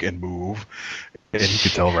walk and move. And he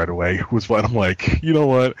could tell right away who was what. I'm like, you know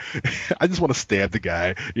what? I just want to stab the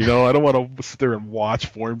guy. I don't want to sit there and watch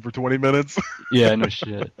for him for 20 minutes. Yeah, no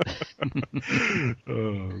shit.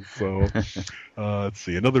 Let's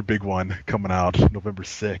see. Another big one coming out November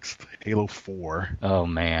 6th, Halo 4. Oh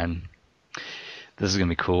man, this is gonna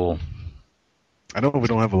be cool. I know we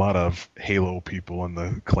don't have a lot of Halo people in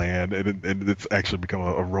the clan, and it's actually become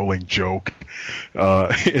a rolling joke.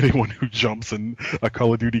 Anyone who jumps in a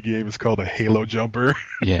Call of Duty game is called a Halo jumper.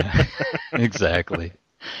 Yeah, exactly.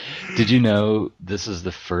 Did you know this is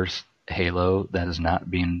the first Halo that is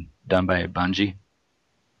not being done by Bungie?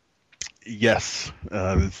 Yes,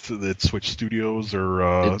 it's Switch Studios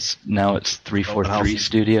or It's 343 Houses.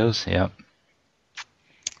 Studios. Yep.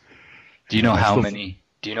 Do you know I how still- many?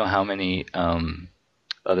 Do you know how many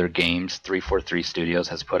other games 343 Studios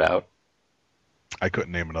has put out? I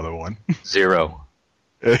couldn't name another one. 0.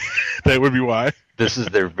 That would be why. This is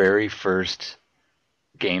their very first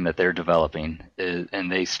game that they're developing,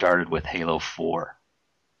 and they started with Halo 4.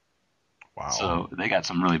 Wow. So they got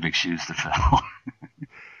some really big shoes to fill.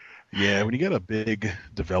 Yeah, when you get a big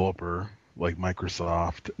developer like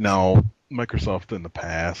Microsoft, now Microsoft in the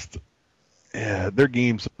past, their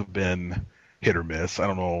games have been hit or miss. I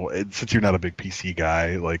don't know. Since you're not a big PC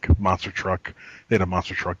guy, like Monster Truck, they had a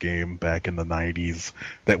Monster Truck game back in the '90s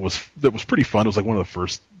that was pretty fun. It was like one of the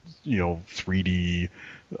first 3D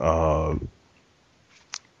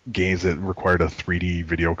games that required a 3D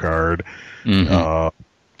video card. Mhm.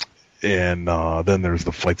 and then there's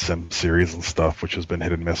the Flight Sim series and stuff, which has been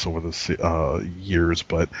hit and miss over the years.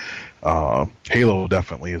 But Halo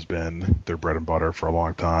definitely has been their bread and butter for a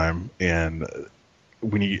long time. And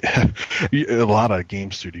when you a lot of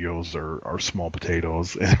game studios are small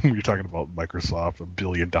potatoes, and when you're talking about Microsoft, $1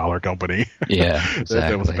 billion company, Yeah, exactly.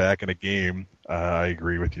 that was back in a game. I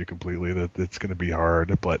agree with you completely that it's going to be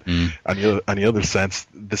hard. But on the other sense,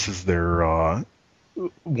 this is their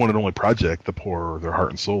one and only project to pour their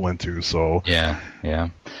heart and soul into. So yeah.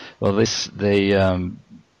 Well, I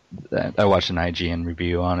watched an IGN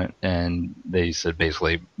review on it, and they said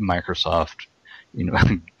basically Microsoft,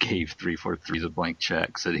 gave 343 a blank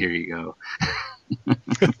check, said here you go.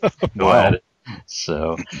 Go Wow. at it.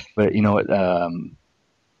 So, but you know what?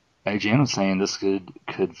 IGN was saying this could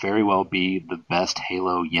very well be the best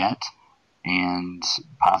Halo yet, and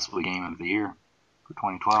possibly game of the year for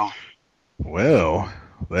 2012. Well,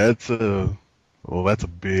 that's a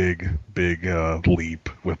big leap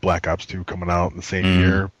with Black Ops 2 coming out in the same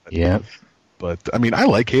year. Yep. But I mean, I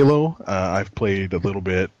like Halo. I've played a little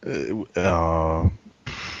bit. I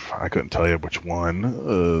couldn't tell you which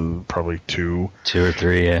one. Probably 2. 2 or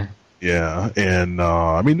 3, yeah. Yeah, and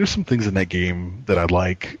I mean, there's some things in that game that I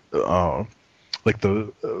like the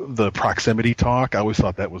proximity talk. I always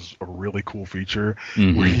thought that was a really cool feature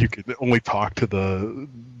where you could only talk to the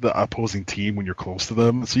opposing team when you're close to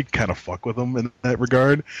them, so you can kind of fuck with them in that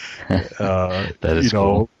regard. That is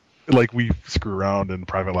cool. Like we screw around in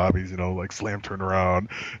private lobbies, like slam turn around,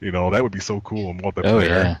 that would be so cool in multiplayer. Oh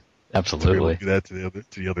yeah, absolutely. To be able to do that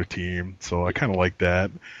to the other team, so I kind of like that.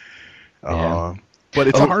 Yeah. But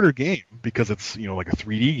it's a harder game because it's like a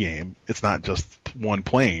 3D game. It's not just one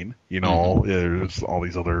plane. There's all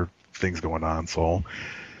these other things going on. So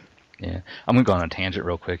yeah, I'm gonna go on a tangent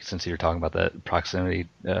real quick since you're talking about that proximity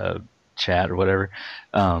chat or whatever.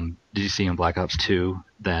 Did you see in Black Ops 2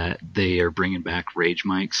 that they are bringing back rage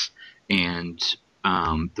mics, and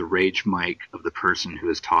the rage mic of the person who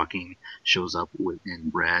is talking shows up in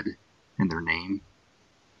red in their name?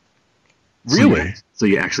 Really? So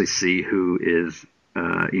you actually see who is.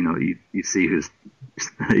 You see who's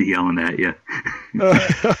yelling at you.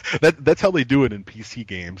 That's how they do it in PC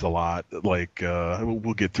games a lot. Like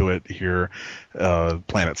we'll get to it here,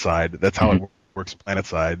 Planet Side. That's how it works. Planet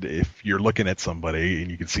Side. If you're looking at somebody and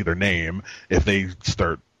you can see their name, if they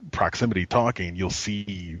start proximity talking, you'll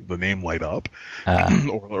see the name light up,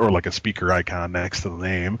 or like a speaker icon next to the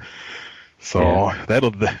name. So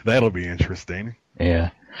that'll be interesting.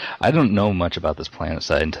 Yeah. I don't know much about this Planet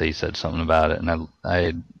Side until you said something about it, and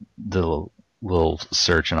I did a little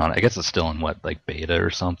searching on it. I guess it's still in beta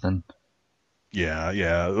or something.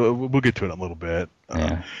 Yeah. We'll get to it in a little bit.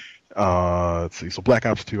 Yeah. Let's see. So Black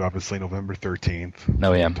Ops 2, obviously November 13th.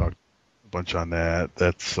 Oh yeah. We talked a bunch on that.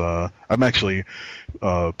 That's I'm actually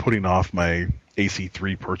putting off my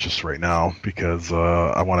AC3 purchase right now because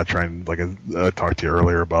I want to try and I talked to you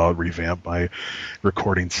earlier about revamp my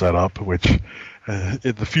recording setup, which.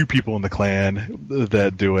 The few people in the clan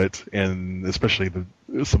that do it, and especially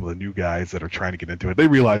some of the new guys that are trying to get into it, they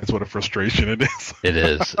realize what a frustration it is. It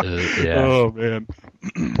is. Yeah. Oh man.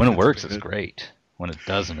 When it works, it's great. When it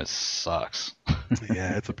doesn't, it sucks.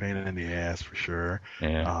 Yeah, it's a pain in the ass for sure.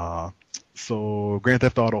 Yeah. So Grand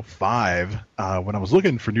Theft Auto 5, when I was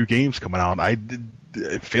looking for new games coming out, I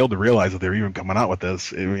failed to realize that they're even coming out with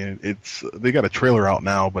this. I mean, they got a trailer out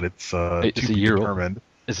now, but it's a year old.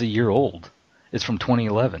 It's a year old. It's from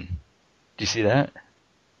 2011. Do you see that?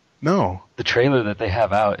 No. The trailer that they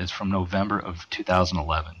have out is from November of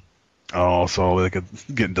 2011. Oh, so it's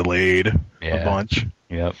getting delayed a bunch.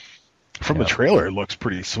 Yep. From the trailer, it looks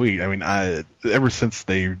pretty sweet. I mean, ever since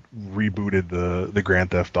they rebooted the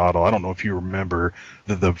Grand Theft Auto, I don't know if you remember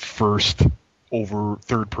the first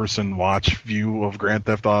third-person watch view of Grand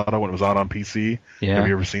Theft Auto when it was out on PC. Yeah. Have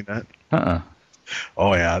you ever seen that?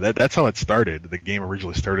 Oh yeah, that's how it started. The game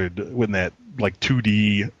originally started with that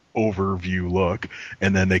 2D overview look,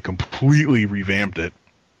 and then they completely revamped it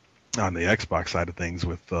on the Xbox side of things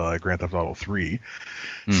with Grand Theft Auto 3.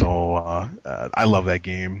 So I love that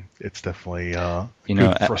game. It's definitely a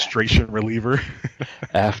good frustration reliever.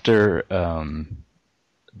 After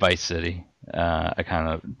Vice City,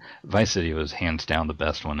 Vice City was hands down the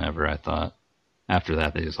best one ever, I thought. After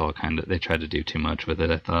that, they tried to do too much with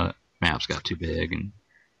it, I thought. Maps got too big, and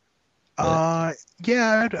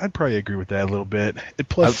yeah, I'd probably agree with that a little bit.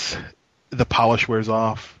 Plus, the polish wears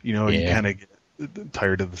off. You kind of get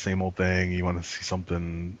tired of the same old thing. You want to see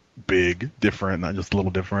something big, different, not just a little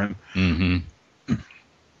different. Mm-hmm.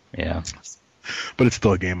 Yeah, but it's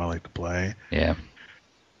still a game I like to play. Yeah,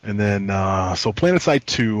 and then so PlanetSide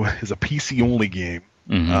 2 is a PC only game.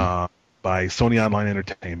 Mm-hmm. by Sony Online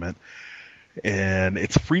Entertainment, and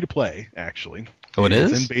it's free to play actually. Oh, it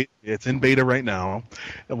is? It's in beta right now.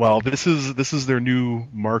 Well, this is their new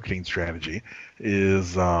marketing strategy.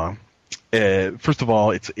 First of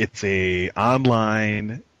all, it's a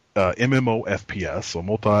online MMO FPS, so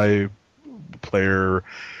multiplayer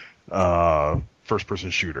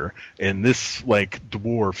first-person shooter, and this like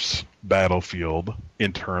dwarfs Battlefield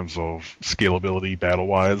in terms of scalability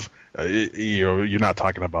battle-wise. You're not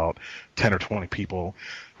talking about 10 or 20 people.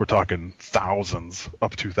 We're talking thousands,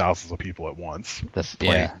 up to thousands of people at once. That's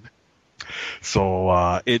playing. yeah.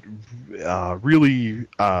 So it really,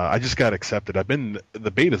 I just got accepted.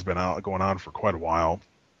 The beta's been going on for quite a while,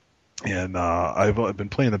 and I've been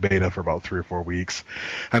playing the beta for about 3 or 4 weeks.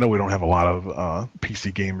 I know we don't have a lot of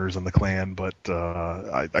PC gamers in the clan, but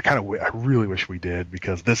I really wish we did,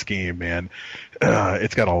 because this game, man,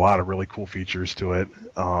 it's got a lot of really cool features to it.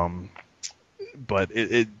 But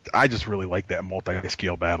I just really like that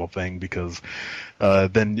multi-scale battle thing, because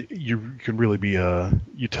then you can really be a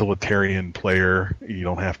utilitarian player. You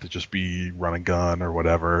don't have to just be run and gun or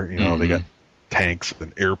whatever. They got tanks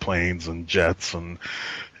and airplanes and jets and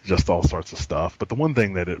just all sorts of stuff. But the one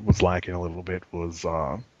thing that it was lacking a little bit was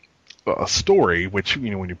a story, which,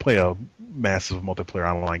 when you play a massive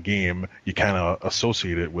multiplayer online game, you kind of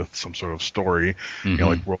associate it with some sort of story,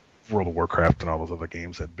 like World of Warcraft and all those other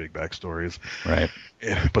games had big backstories. Right.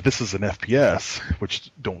 But this is an FPS, which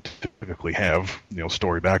don't typically have,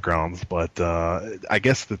 story backgrounds. But I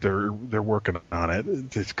guess that they're working on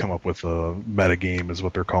it to come up with a meta game, is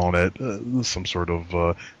what they're calling it, some sort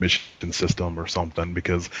of mission system or something.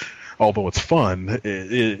 Because although it's fun,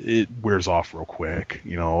 it wears off real quick.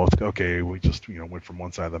 It's okay. We just went from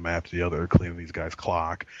one side of the map to the other, cleaning these guys'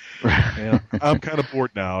 clock. And I'm kind of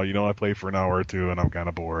bored now. I play for an hour or two, and I'm kind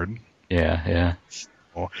of bored. Yeah.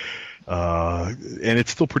 So, and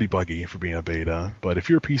it's still pretty buggy for being a beta. But if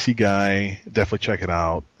you're a PC guy, definitely check it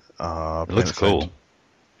out. It looks cool.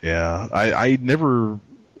 Yeah, I never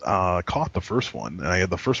caught the first one.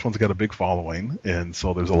 The first one's got a big following, and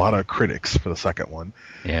so there's a lot of critics for the second one.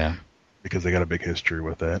 Yeah. Because they got a big history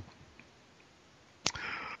with it.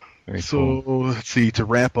 Very cool. So let's see. To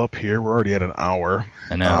wrap up here, we're already at an hour.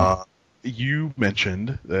 I know. You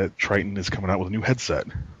mentioned that Triton is coming out with a new headset.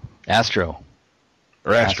 Astro.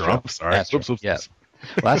 I'm sorry. Astro. Oops. Yeah.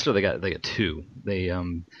 Well, Astro, they got two. They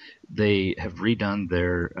have redone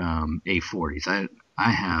their A40s.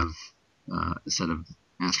 I have a set of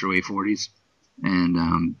Astro A40s,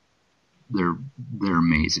 and they're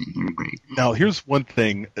amazing. They're great. Now, here's one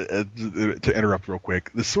thing to interrupt real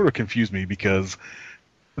quick. This sort of confused me, because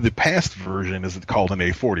the past version is called an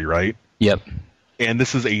A40, right? Yep. And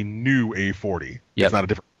this is a new A40. Yep. It's not a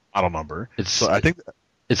different model number. So I think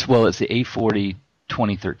it's the A40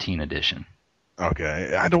 2013 edition.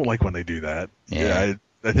 Okay. I don't like when they do that. Yeah.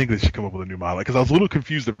 I think they should come up with a new model, because I was a little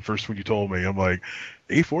confused at first when you told me. I'm like,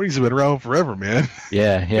 A40s have been around forever, man.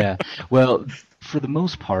 Yeah. Well, for the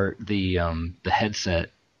most part, the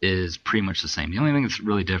headset is pretty much the same. The only thing that's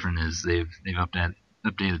really different is they've updated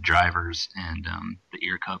the drivers and the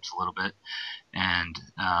ear cups a little bit, and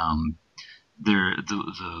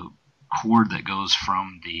the cord that goes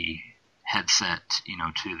from the headset,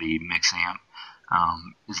 to the mix amp,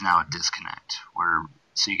 is now a disconnect,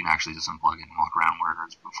 so you can actually just unplug it and walk around,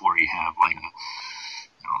 whereas before you have like a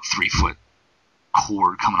 3-foot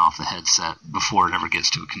cord coming off the headset before it ever gets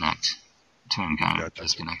to any kind of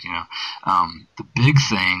disconnect. The big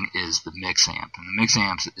thing is the mix amp, and the mix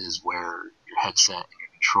amp is where your headset and your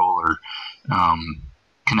controller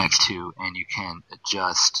connects to, and you can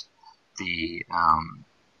adjust the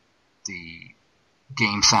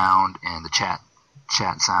game sound and the chat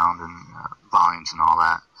sound and volumes and all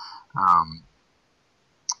that.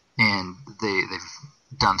 And they've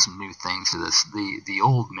done some new things to this. The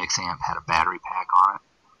old mix amp had a battery pack on it,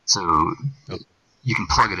 so you can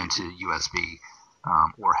plug it into USB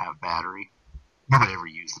or have battery. Nobody ever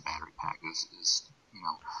used the battery pack.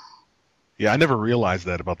 Yeah, I never realized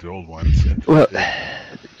that about the old ones. Well,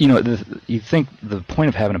 you think the point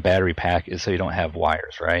of having a battery pack is so you don't have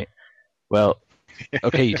wires, right? Well,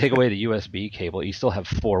 okay, you take away the USB cable, you still have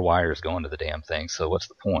 4 wires going to the damn thing, so what's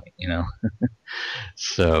the point,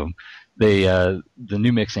 So the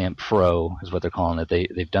new Mixamp Pro is what they're calling it.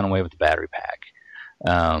 They've done away with the battery pack.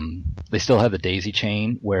 They still have the daisy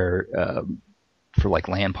chain where for like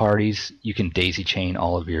LAN parties, you can daisy chain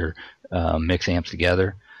all of your mix amps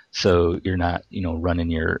together, so you're not running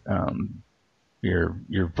your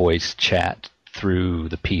voice chat through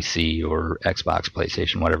the PC or Xbox,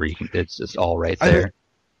 PlayStation, whatever. It's just all right there.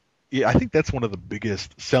 I think that's one of the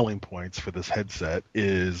biggest selling points for this headset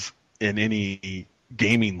is in any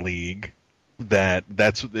gaming league,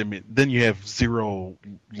 that's I mean, then you have zero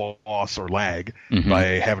loss or lag by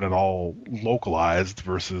having it all localized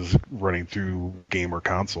versus running through game or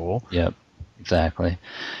console. Yep, exactly.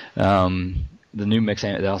 The new mix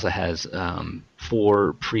it also has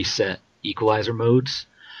 4 preset equalizer modes,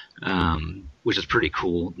 which is pretty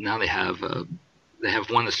cool. Now they have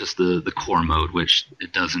one that's just the core mode, which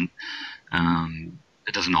it doesn't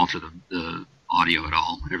alter the audio at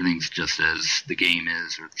all. Everything's just as the game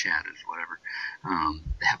is or the chat is, whatever.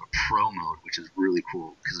 They have a pro mode, which is really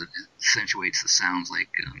cool because it accentuates the sounds like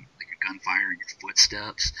a gunfire and your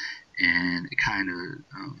footsteps, and it kind of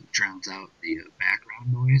drowns out the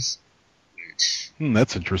background noise. Which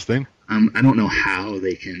that's interesting. I don't know how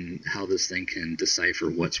this thing can decipher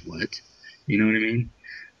what's what. You know what I mean?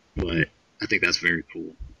 But I think that's very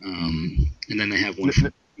cool. And then they have one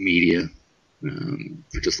for media,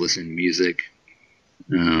 for just listening to music.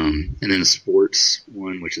 And then a sports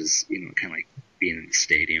one, which is, kind of like being in the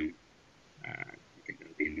stadium. I think that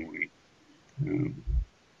would be annoying.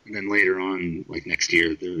 And then later on, like next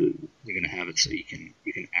year, they're going to have it so you can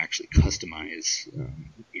actually customize,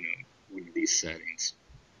 one of these settings.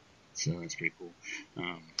 So that's pretty cool.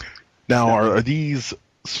 Now, are these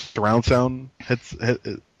surround sound headset?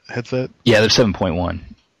 Yeah, they're 7.1.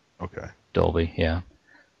 Okay. Dolby, yeah.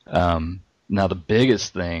 Now the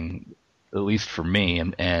biggest thing, at least for me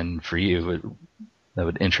and for you, that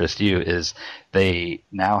would interest you, is they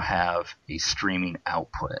now have a streaming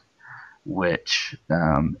output, which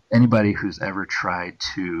anybody who's ever tried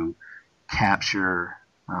to capture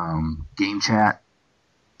game chat,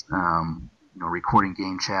 recording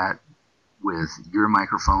game chat with your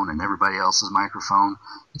microphone and everybody else's microphone,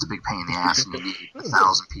 it's a big pain in the ass, and you need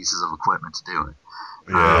 1,000 pieces of equipment to do it.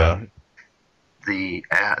 Yeah. The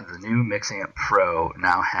new Mixamp Pro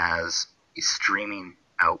now has a streaming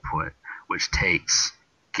output, which takes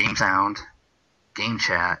game sound, game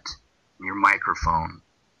chat, and your microphone,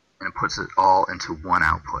 and it puts it all into one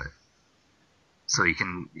output. So you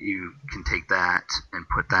can take that and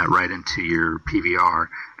put that right into your PVR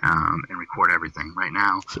and record everything. Right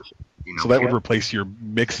now, so that would replace your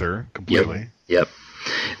mixer completely. Yep.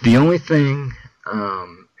 The only thing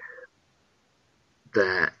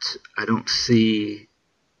that I don't see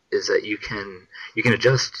is that you can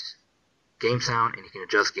adjust game sound and you can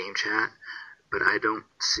adjust game chat, but I don't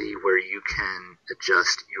see where you can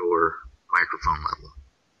adjust your microphone level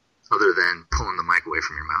other than pulling the mic away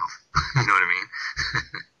from your mouth. You know what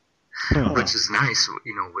I mean? Which is nice,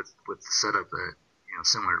 with the setup that,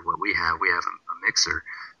 similar to what we have a mixer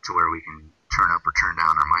to where we can turn up or turn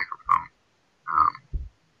down our microphone.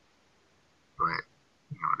 But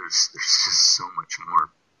there's just so much more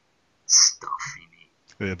stuff you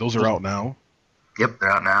need. Yeah, those are out now. Yep,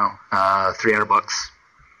 they're out now. $300.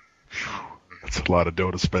 That's a lot of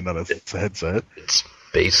dough to spend on a headset. It's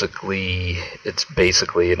basically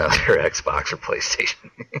another Xbox or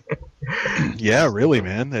PlayStation. Yeah, really,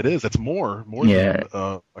 man, it is. It's more than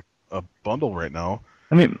a bundle right now.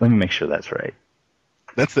 Let me make sure that's right.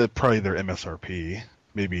 That's probably their MSRP,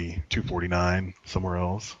 maybe $249 somewhere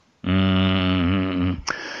else.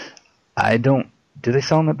 I don't. Do they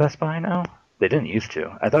sell them at Best Buy now? They didn't used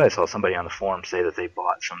to. I thought I saw somebody on the forum say that they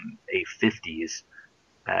bought some A50s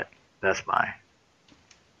at Best Buy.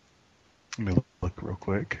 Let me look real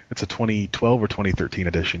quick. It's a 2012 or 2013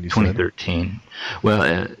 edition, you 2013. Said?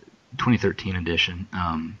 Well, 2013 edition.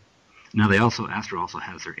 Now, Astro also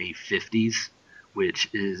has their A50s, which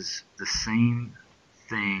is the same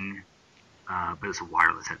thing, but it's a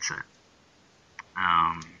wireless headset.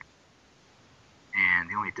 And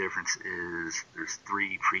the only difference is there's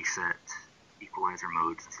 3 preset equalizer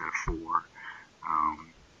modes instead of 4.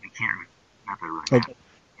 You can't, not that it really matters, you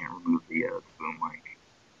can't remove the boom mic.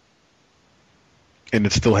 And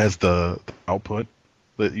it still has the output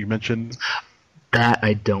that you mentioned? That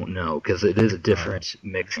I don't know, because it is a different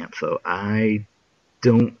mix amp, so I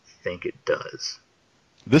don't think it does.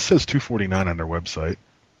 This says $249 on their website.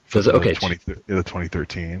 Does it? Okay. The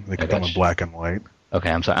 2013. They come in black and white. Okay,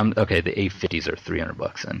 I'm sorry. The A50s are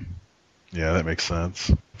 $300 then. Yeah, that makes sense.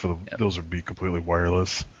 Those would be completely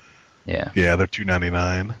wireless. Yeah. Yeah, they're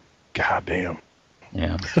 $299. God damn.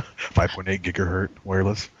 Yeah. 5.8 gigahertz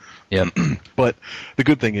wireless. Yeah. But the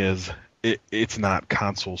good thing is it's not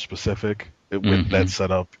console specific. With that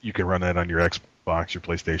setup, you can run that on your Xbox, your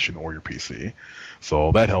PlayStation, or your PC.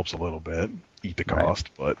 So that helps a little bit. Eat the cost,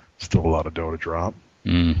 but still a lot of dough to drop.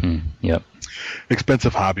 Mm-hmm. Yep.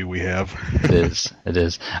 Expensive hobby we have. It is. It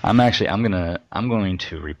is. I'm going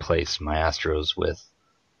to replace my Astros with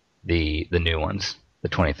the new ones, the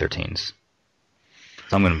 2013s.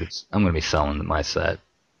 So I'm going to be selling my set.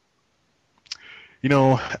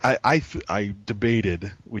 I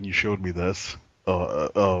debated when you showed me this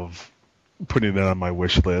of putting it on my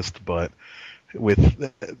wish list, but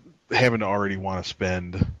with having to already want to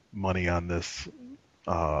spend money on this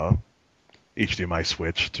HDMI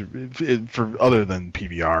switch for other than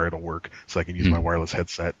PVR, it'll work, so I can use my wireless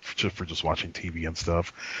headset for just watching TV and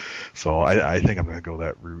stuff. So I think I'm going to go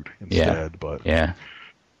that route instead. But yeah,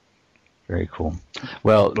 very cool.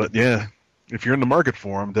 Well, but yeah, if you're in the market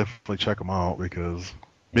for them, definitely check them out, because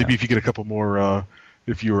maybe if you get a couple more,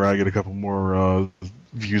 if you or I get a couple more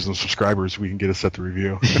views and subscribers, we can get a set to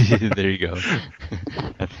review. There you go.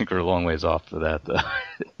 I think we're a long ways off for that, though.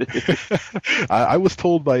 I was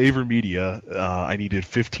told by AverMedia I needed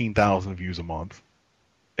 15,000 views a month,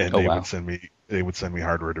 and they would send me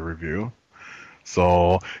hardware to review.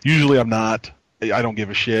 So usually I don't give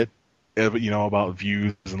a shit, about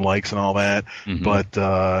views and likes and all that. Mm-hmm. But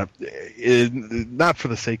not for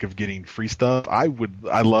the sake of getting free stuff. I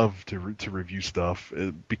love to review stuff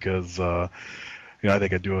because. I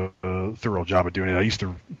think I do a thorough job of doing it. I used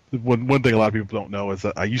to. One thing a lot of people don't know is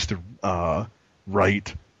that I used to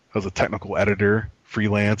write as a technical editor,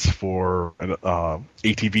 freelance for an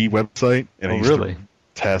ATV website, and I used to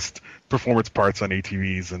test performance parts on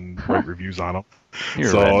ATVs and write reviews on them.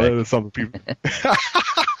 So some people.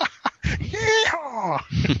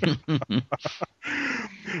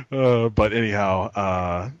 But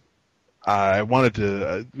anyhow. I wanted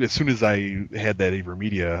to, as soon as I had that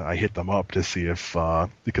AverMedia, I hit them up to see if,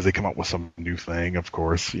 because they come out with some new thing, of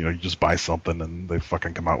course. You just buy something and they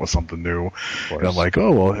fucking come out with something new. And I'm like,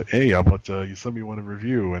 oh, well, hey, how about you send me one to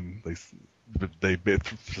review? And they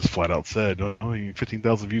just flat out said, oh, you need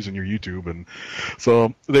 15,000 views on your YouTube. And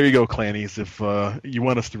so there you go, Clannies. If you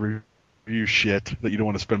want us to review shit that you don't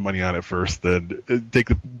want to spend money on at first, then take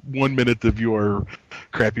the 1 minute to view our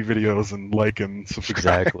crappy videos and like and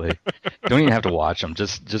subscribe. Exactly. Don't even have to watch them.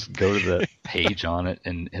 Just go to the page on it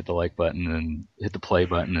and hit the like button and hit the play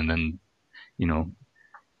button, and then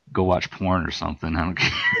go watch porn or something. I don't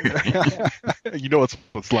care. You know what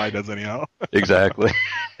Sly does anyhow. Exactly.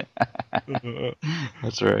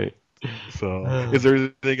 That's right. So, is there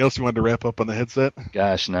anything else you wanted to wrap up on the headset?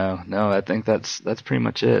 Gosh, no. I think that's pretty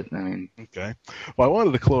much it. I mean, okay. Well, I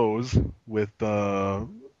wanted to close with a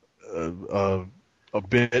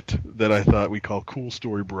bit that I thought we call "Cool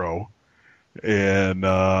Story Bro," and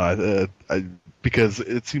because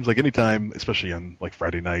it seems like anytime, especially on like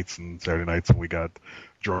Friday nights and Saturday nights, when we got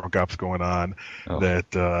drunk ops going on, that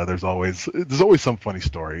there's always some funny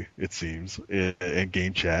story, it seems, in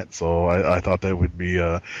game chat. So I thought that would be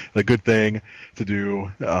a good thing to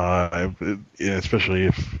do, especially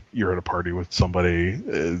if you're at a party with somebody.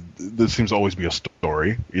 There seems to always be a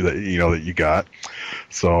story that you got.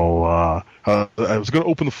 So I was going to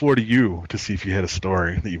open the floor to you to see if you had a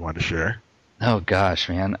story that you wanted to share. Oh gosh,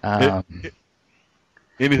 man.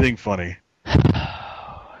 Anything funny?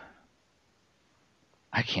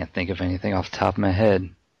 I can't think of anything off the top of my head.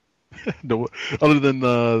 No, other than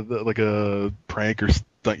like a prank or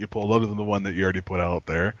stunt you pulled, other than the one that you already put out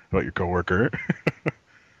there about your coworker.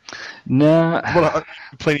 No.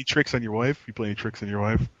 You play any tricks on your wife?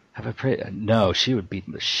 Have I prayed? No, she would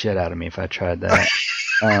beat the shit out of me if I tried that.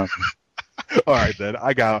 All right, then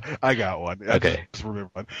I got one. Okay. I just remember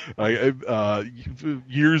one.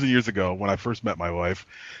 Years and years ago, when I first met my wife,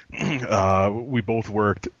 we both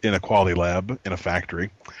worked in a quality lab in a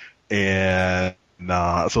factory, and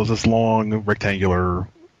so it was this long rectangular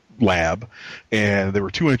lab, and there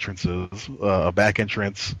were two entrances, a back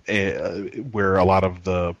entrance where a lot of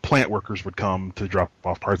the plant workers would come to drop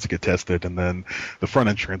off parts to get tested, and then the front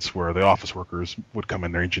entrance where the office workers would come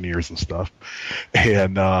in, their engineers and stuff.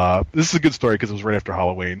 And this is a good story because it was right after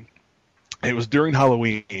Halloween. It was during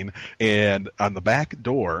Halloween, and on the back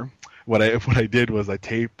door, what I did was I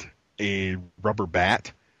taped a rubber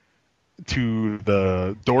bat to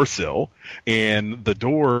the door sill, and the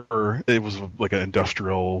door, it was like an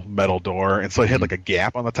industrial metal door, and so I had like a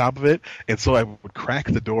gap on the top of it, and so I would crack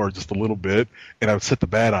the door just a little bit, and I would set the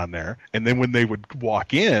bat on there, and then when they would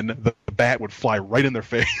walk in, the bat would fly right in their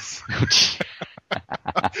face.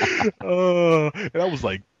 And I was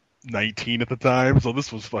like 19 at the time, so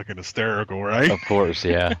this was fucking hysterical, right? Of course,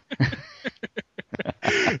 yeah.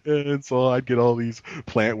 And so I'd get all these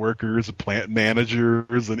plant workers and plant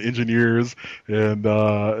managers and engineers, and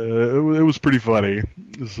it was pretty funny.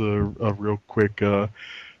 It was a real quick joke.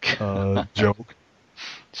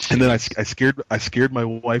 And then I scared my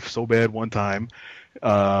wife so bad one time.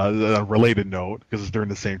 A related note, because it's during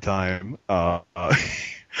the same time. I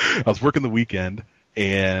was working the weekend,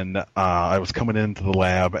 and I was coming into the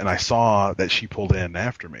lab, and I saw that she pulled in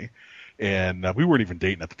after me. and we weren't even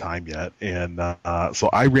dating at the time yet. And so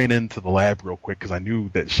I ran into the lab real quick because I knew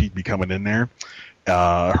that she'd be coming in there.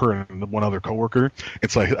 Her and one other coworker. And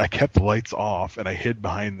so I kept the lights off and I hid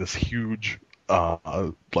behind this huge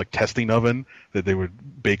like testing oven that they would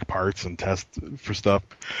bake parts and test for stuff.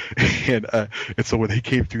 And so when they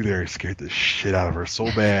came through there, it scared the shit out of her so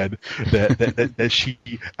bad that she,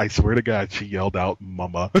 I swear to God, she yelled out,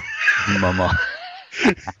 "Mama." Mama.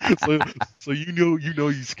 so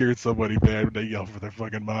you scared somebody bad when they yell for their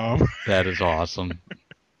fucking mom. That is awesome.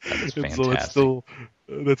 That is fantastic. So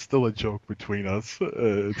that's still a joke between us.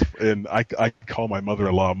 And I call my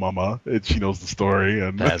mother-in-law Mama, and she knows the story,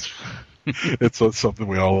 and That's it's something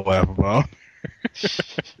we all laugh about.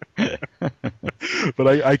 But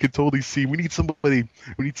I could totally see we need somebody on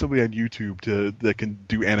YouTube that can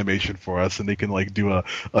do animation for us, and they can like do a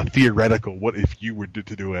theoretical what if you were to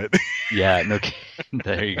do it. Yeah, no kidding.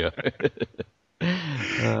 There you go.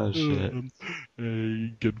 Oh shit. You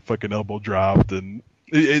get fucking elbow dropped, and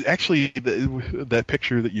actually that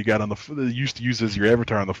picture that you got on that you used to use as your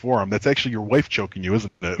avatar on the forum, that's actually your wife choking you,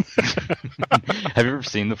 isn't it? Have you ever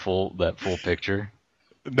seen that full picture?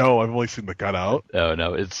 No, I've only seen the cutout. Oh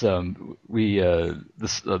no, it's the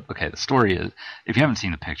story is, if you haven't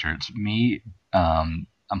seen the picture, it's me. I'm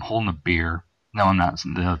holding a beer. No, I'm not.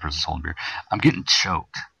 The other person's holding a beer. I'm getting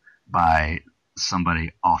choked by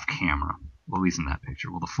somebody off camera. Well, at least in that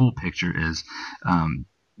picture. Well, the full picture is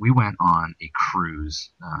we went on a cruise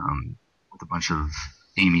with a bunch of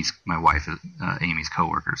my wife, Amy's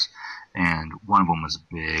coworkers, and one of them was a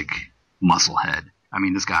big muscle head. I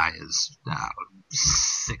mean, this guy is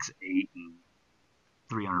 6'8" and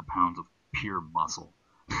 300 pounds of pure muscle.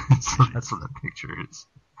 So that's what that picture is.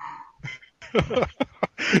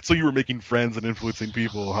 So you were making friends and influencing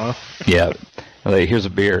people, huh? Yeah. Like, here's a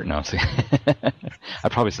beer. No, see, I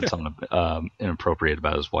probably said something inappropriate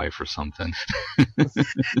about his wife or something.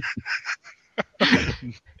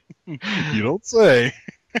 You don't say.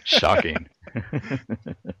 Shocking.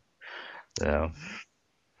 So.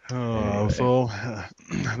 Anyway. So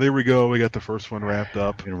there we go. We got the first one wrapped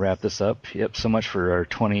up. We're going to wrap this up. Yep, so much for our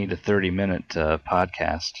 20 to 30-minute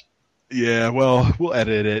podcast. Yeah, well, we'll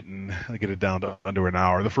edit it and get it down to under an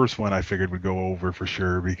hour. The first one I figured would go over for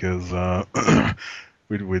sure because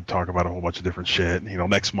we'd talk about a whole bunch of different shit. You know,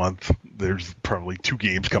 next month there's probably 2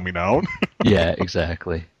 games coming out. Yeah,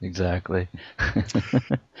 exactly. All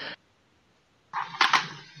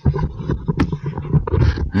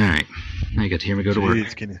right. Now you got to hear me go to work.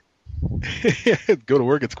 Go to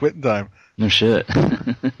work. It's quitting time. No shit.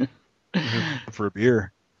 For a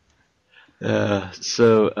beer. Do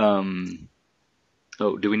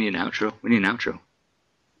we need an outro? We need an outro.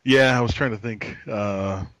 Yeah, I was trying to think.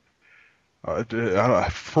 For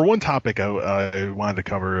one topic, I wanted to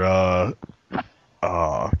cover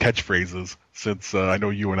catchphrases, since I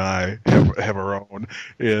know you and I have our own.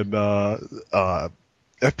 And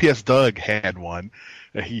FPS Doug had one.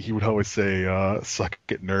 He would always say, "Suck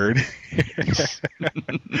it, nerd."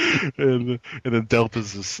 and then Delta.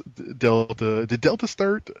 Did Delta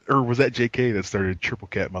start, or was that JK that started Triple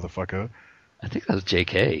Cat, motherfucker? I think that was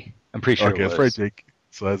JK. I'm pretty sure okay, it was. that's right, JK.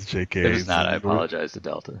 So that's JK. If it's not, I apologize to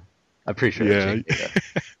Delta. I'm pretty sure it's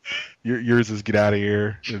JK. Yours is "Get out of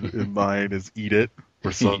here," and mine is "Eat it"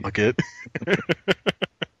 or "Suck it."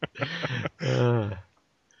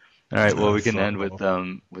 All right, well, we can end with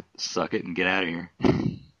 "Suck it" and "Get out of here."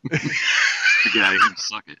 Get out of here and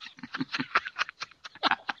suck it.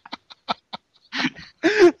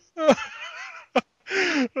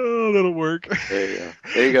 Oh, that'll work. There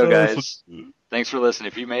you go, guys. Thanks for listening.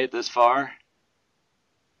 If you made it this far,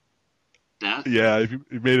 Dad? Yeah, if you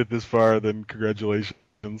made it this far, then congratulations.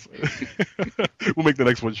 We'll make the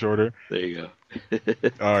next one shorter. There you go.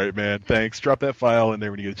 All right, man. Thanks. Drop that file in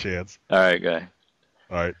there when you get a chance. All right, guy.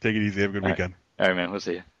 All right. Take it easy. Have a good weekend. All right, man. We'll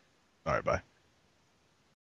see you. All right. Bye.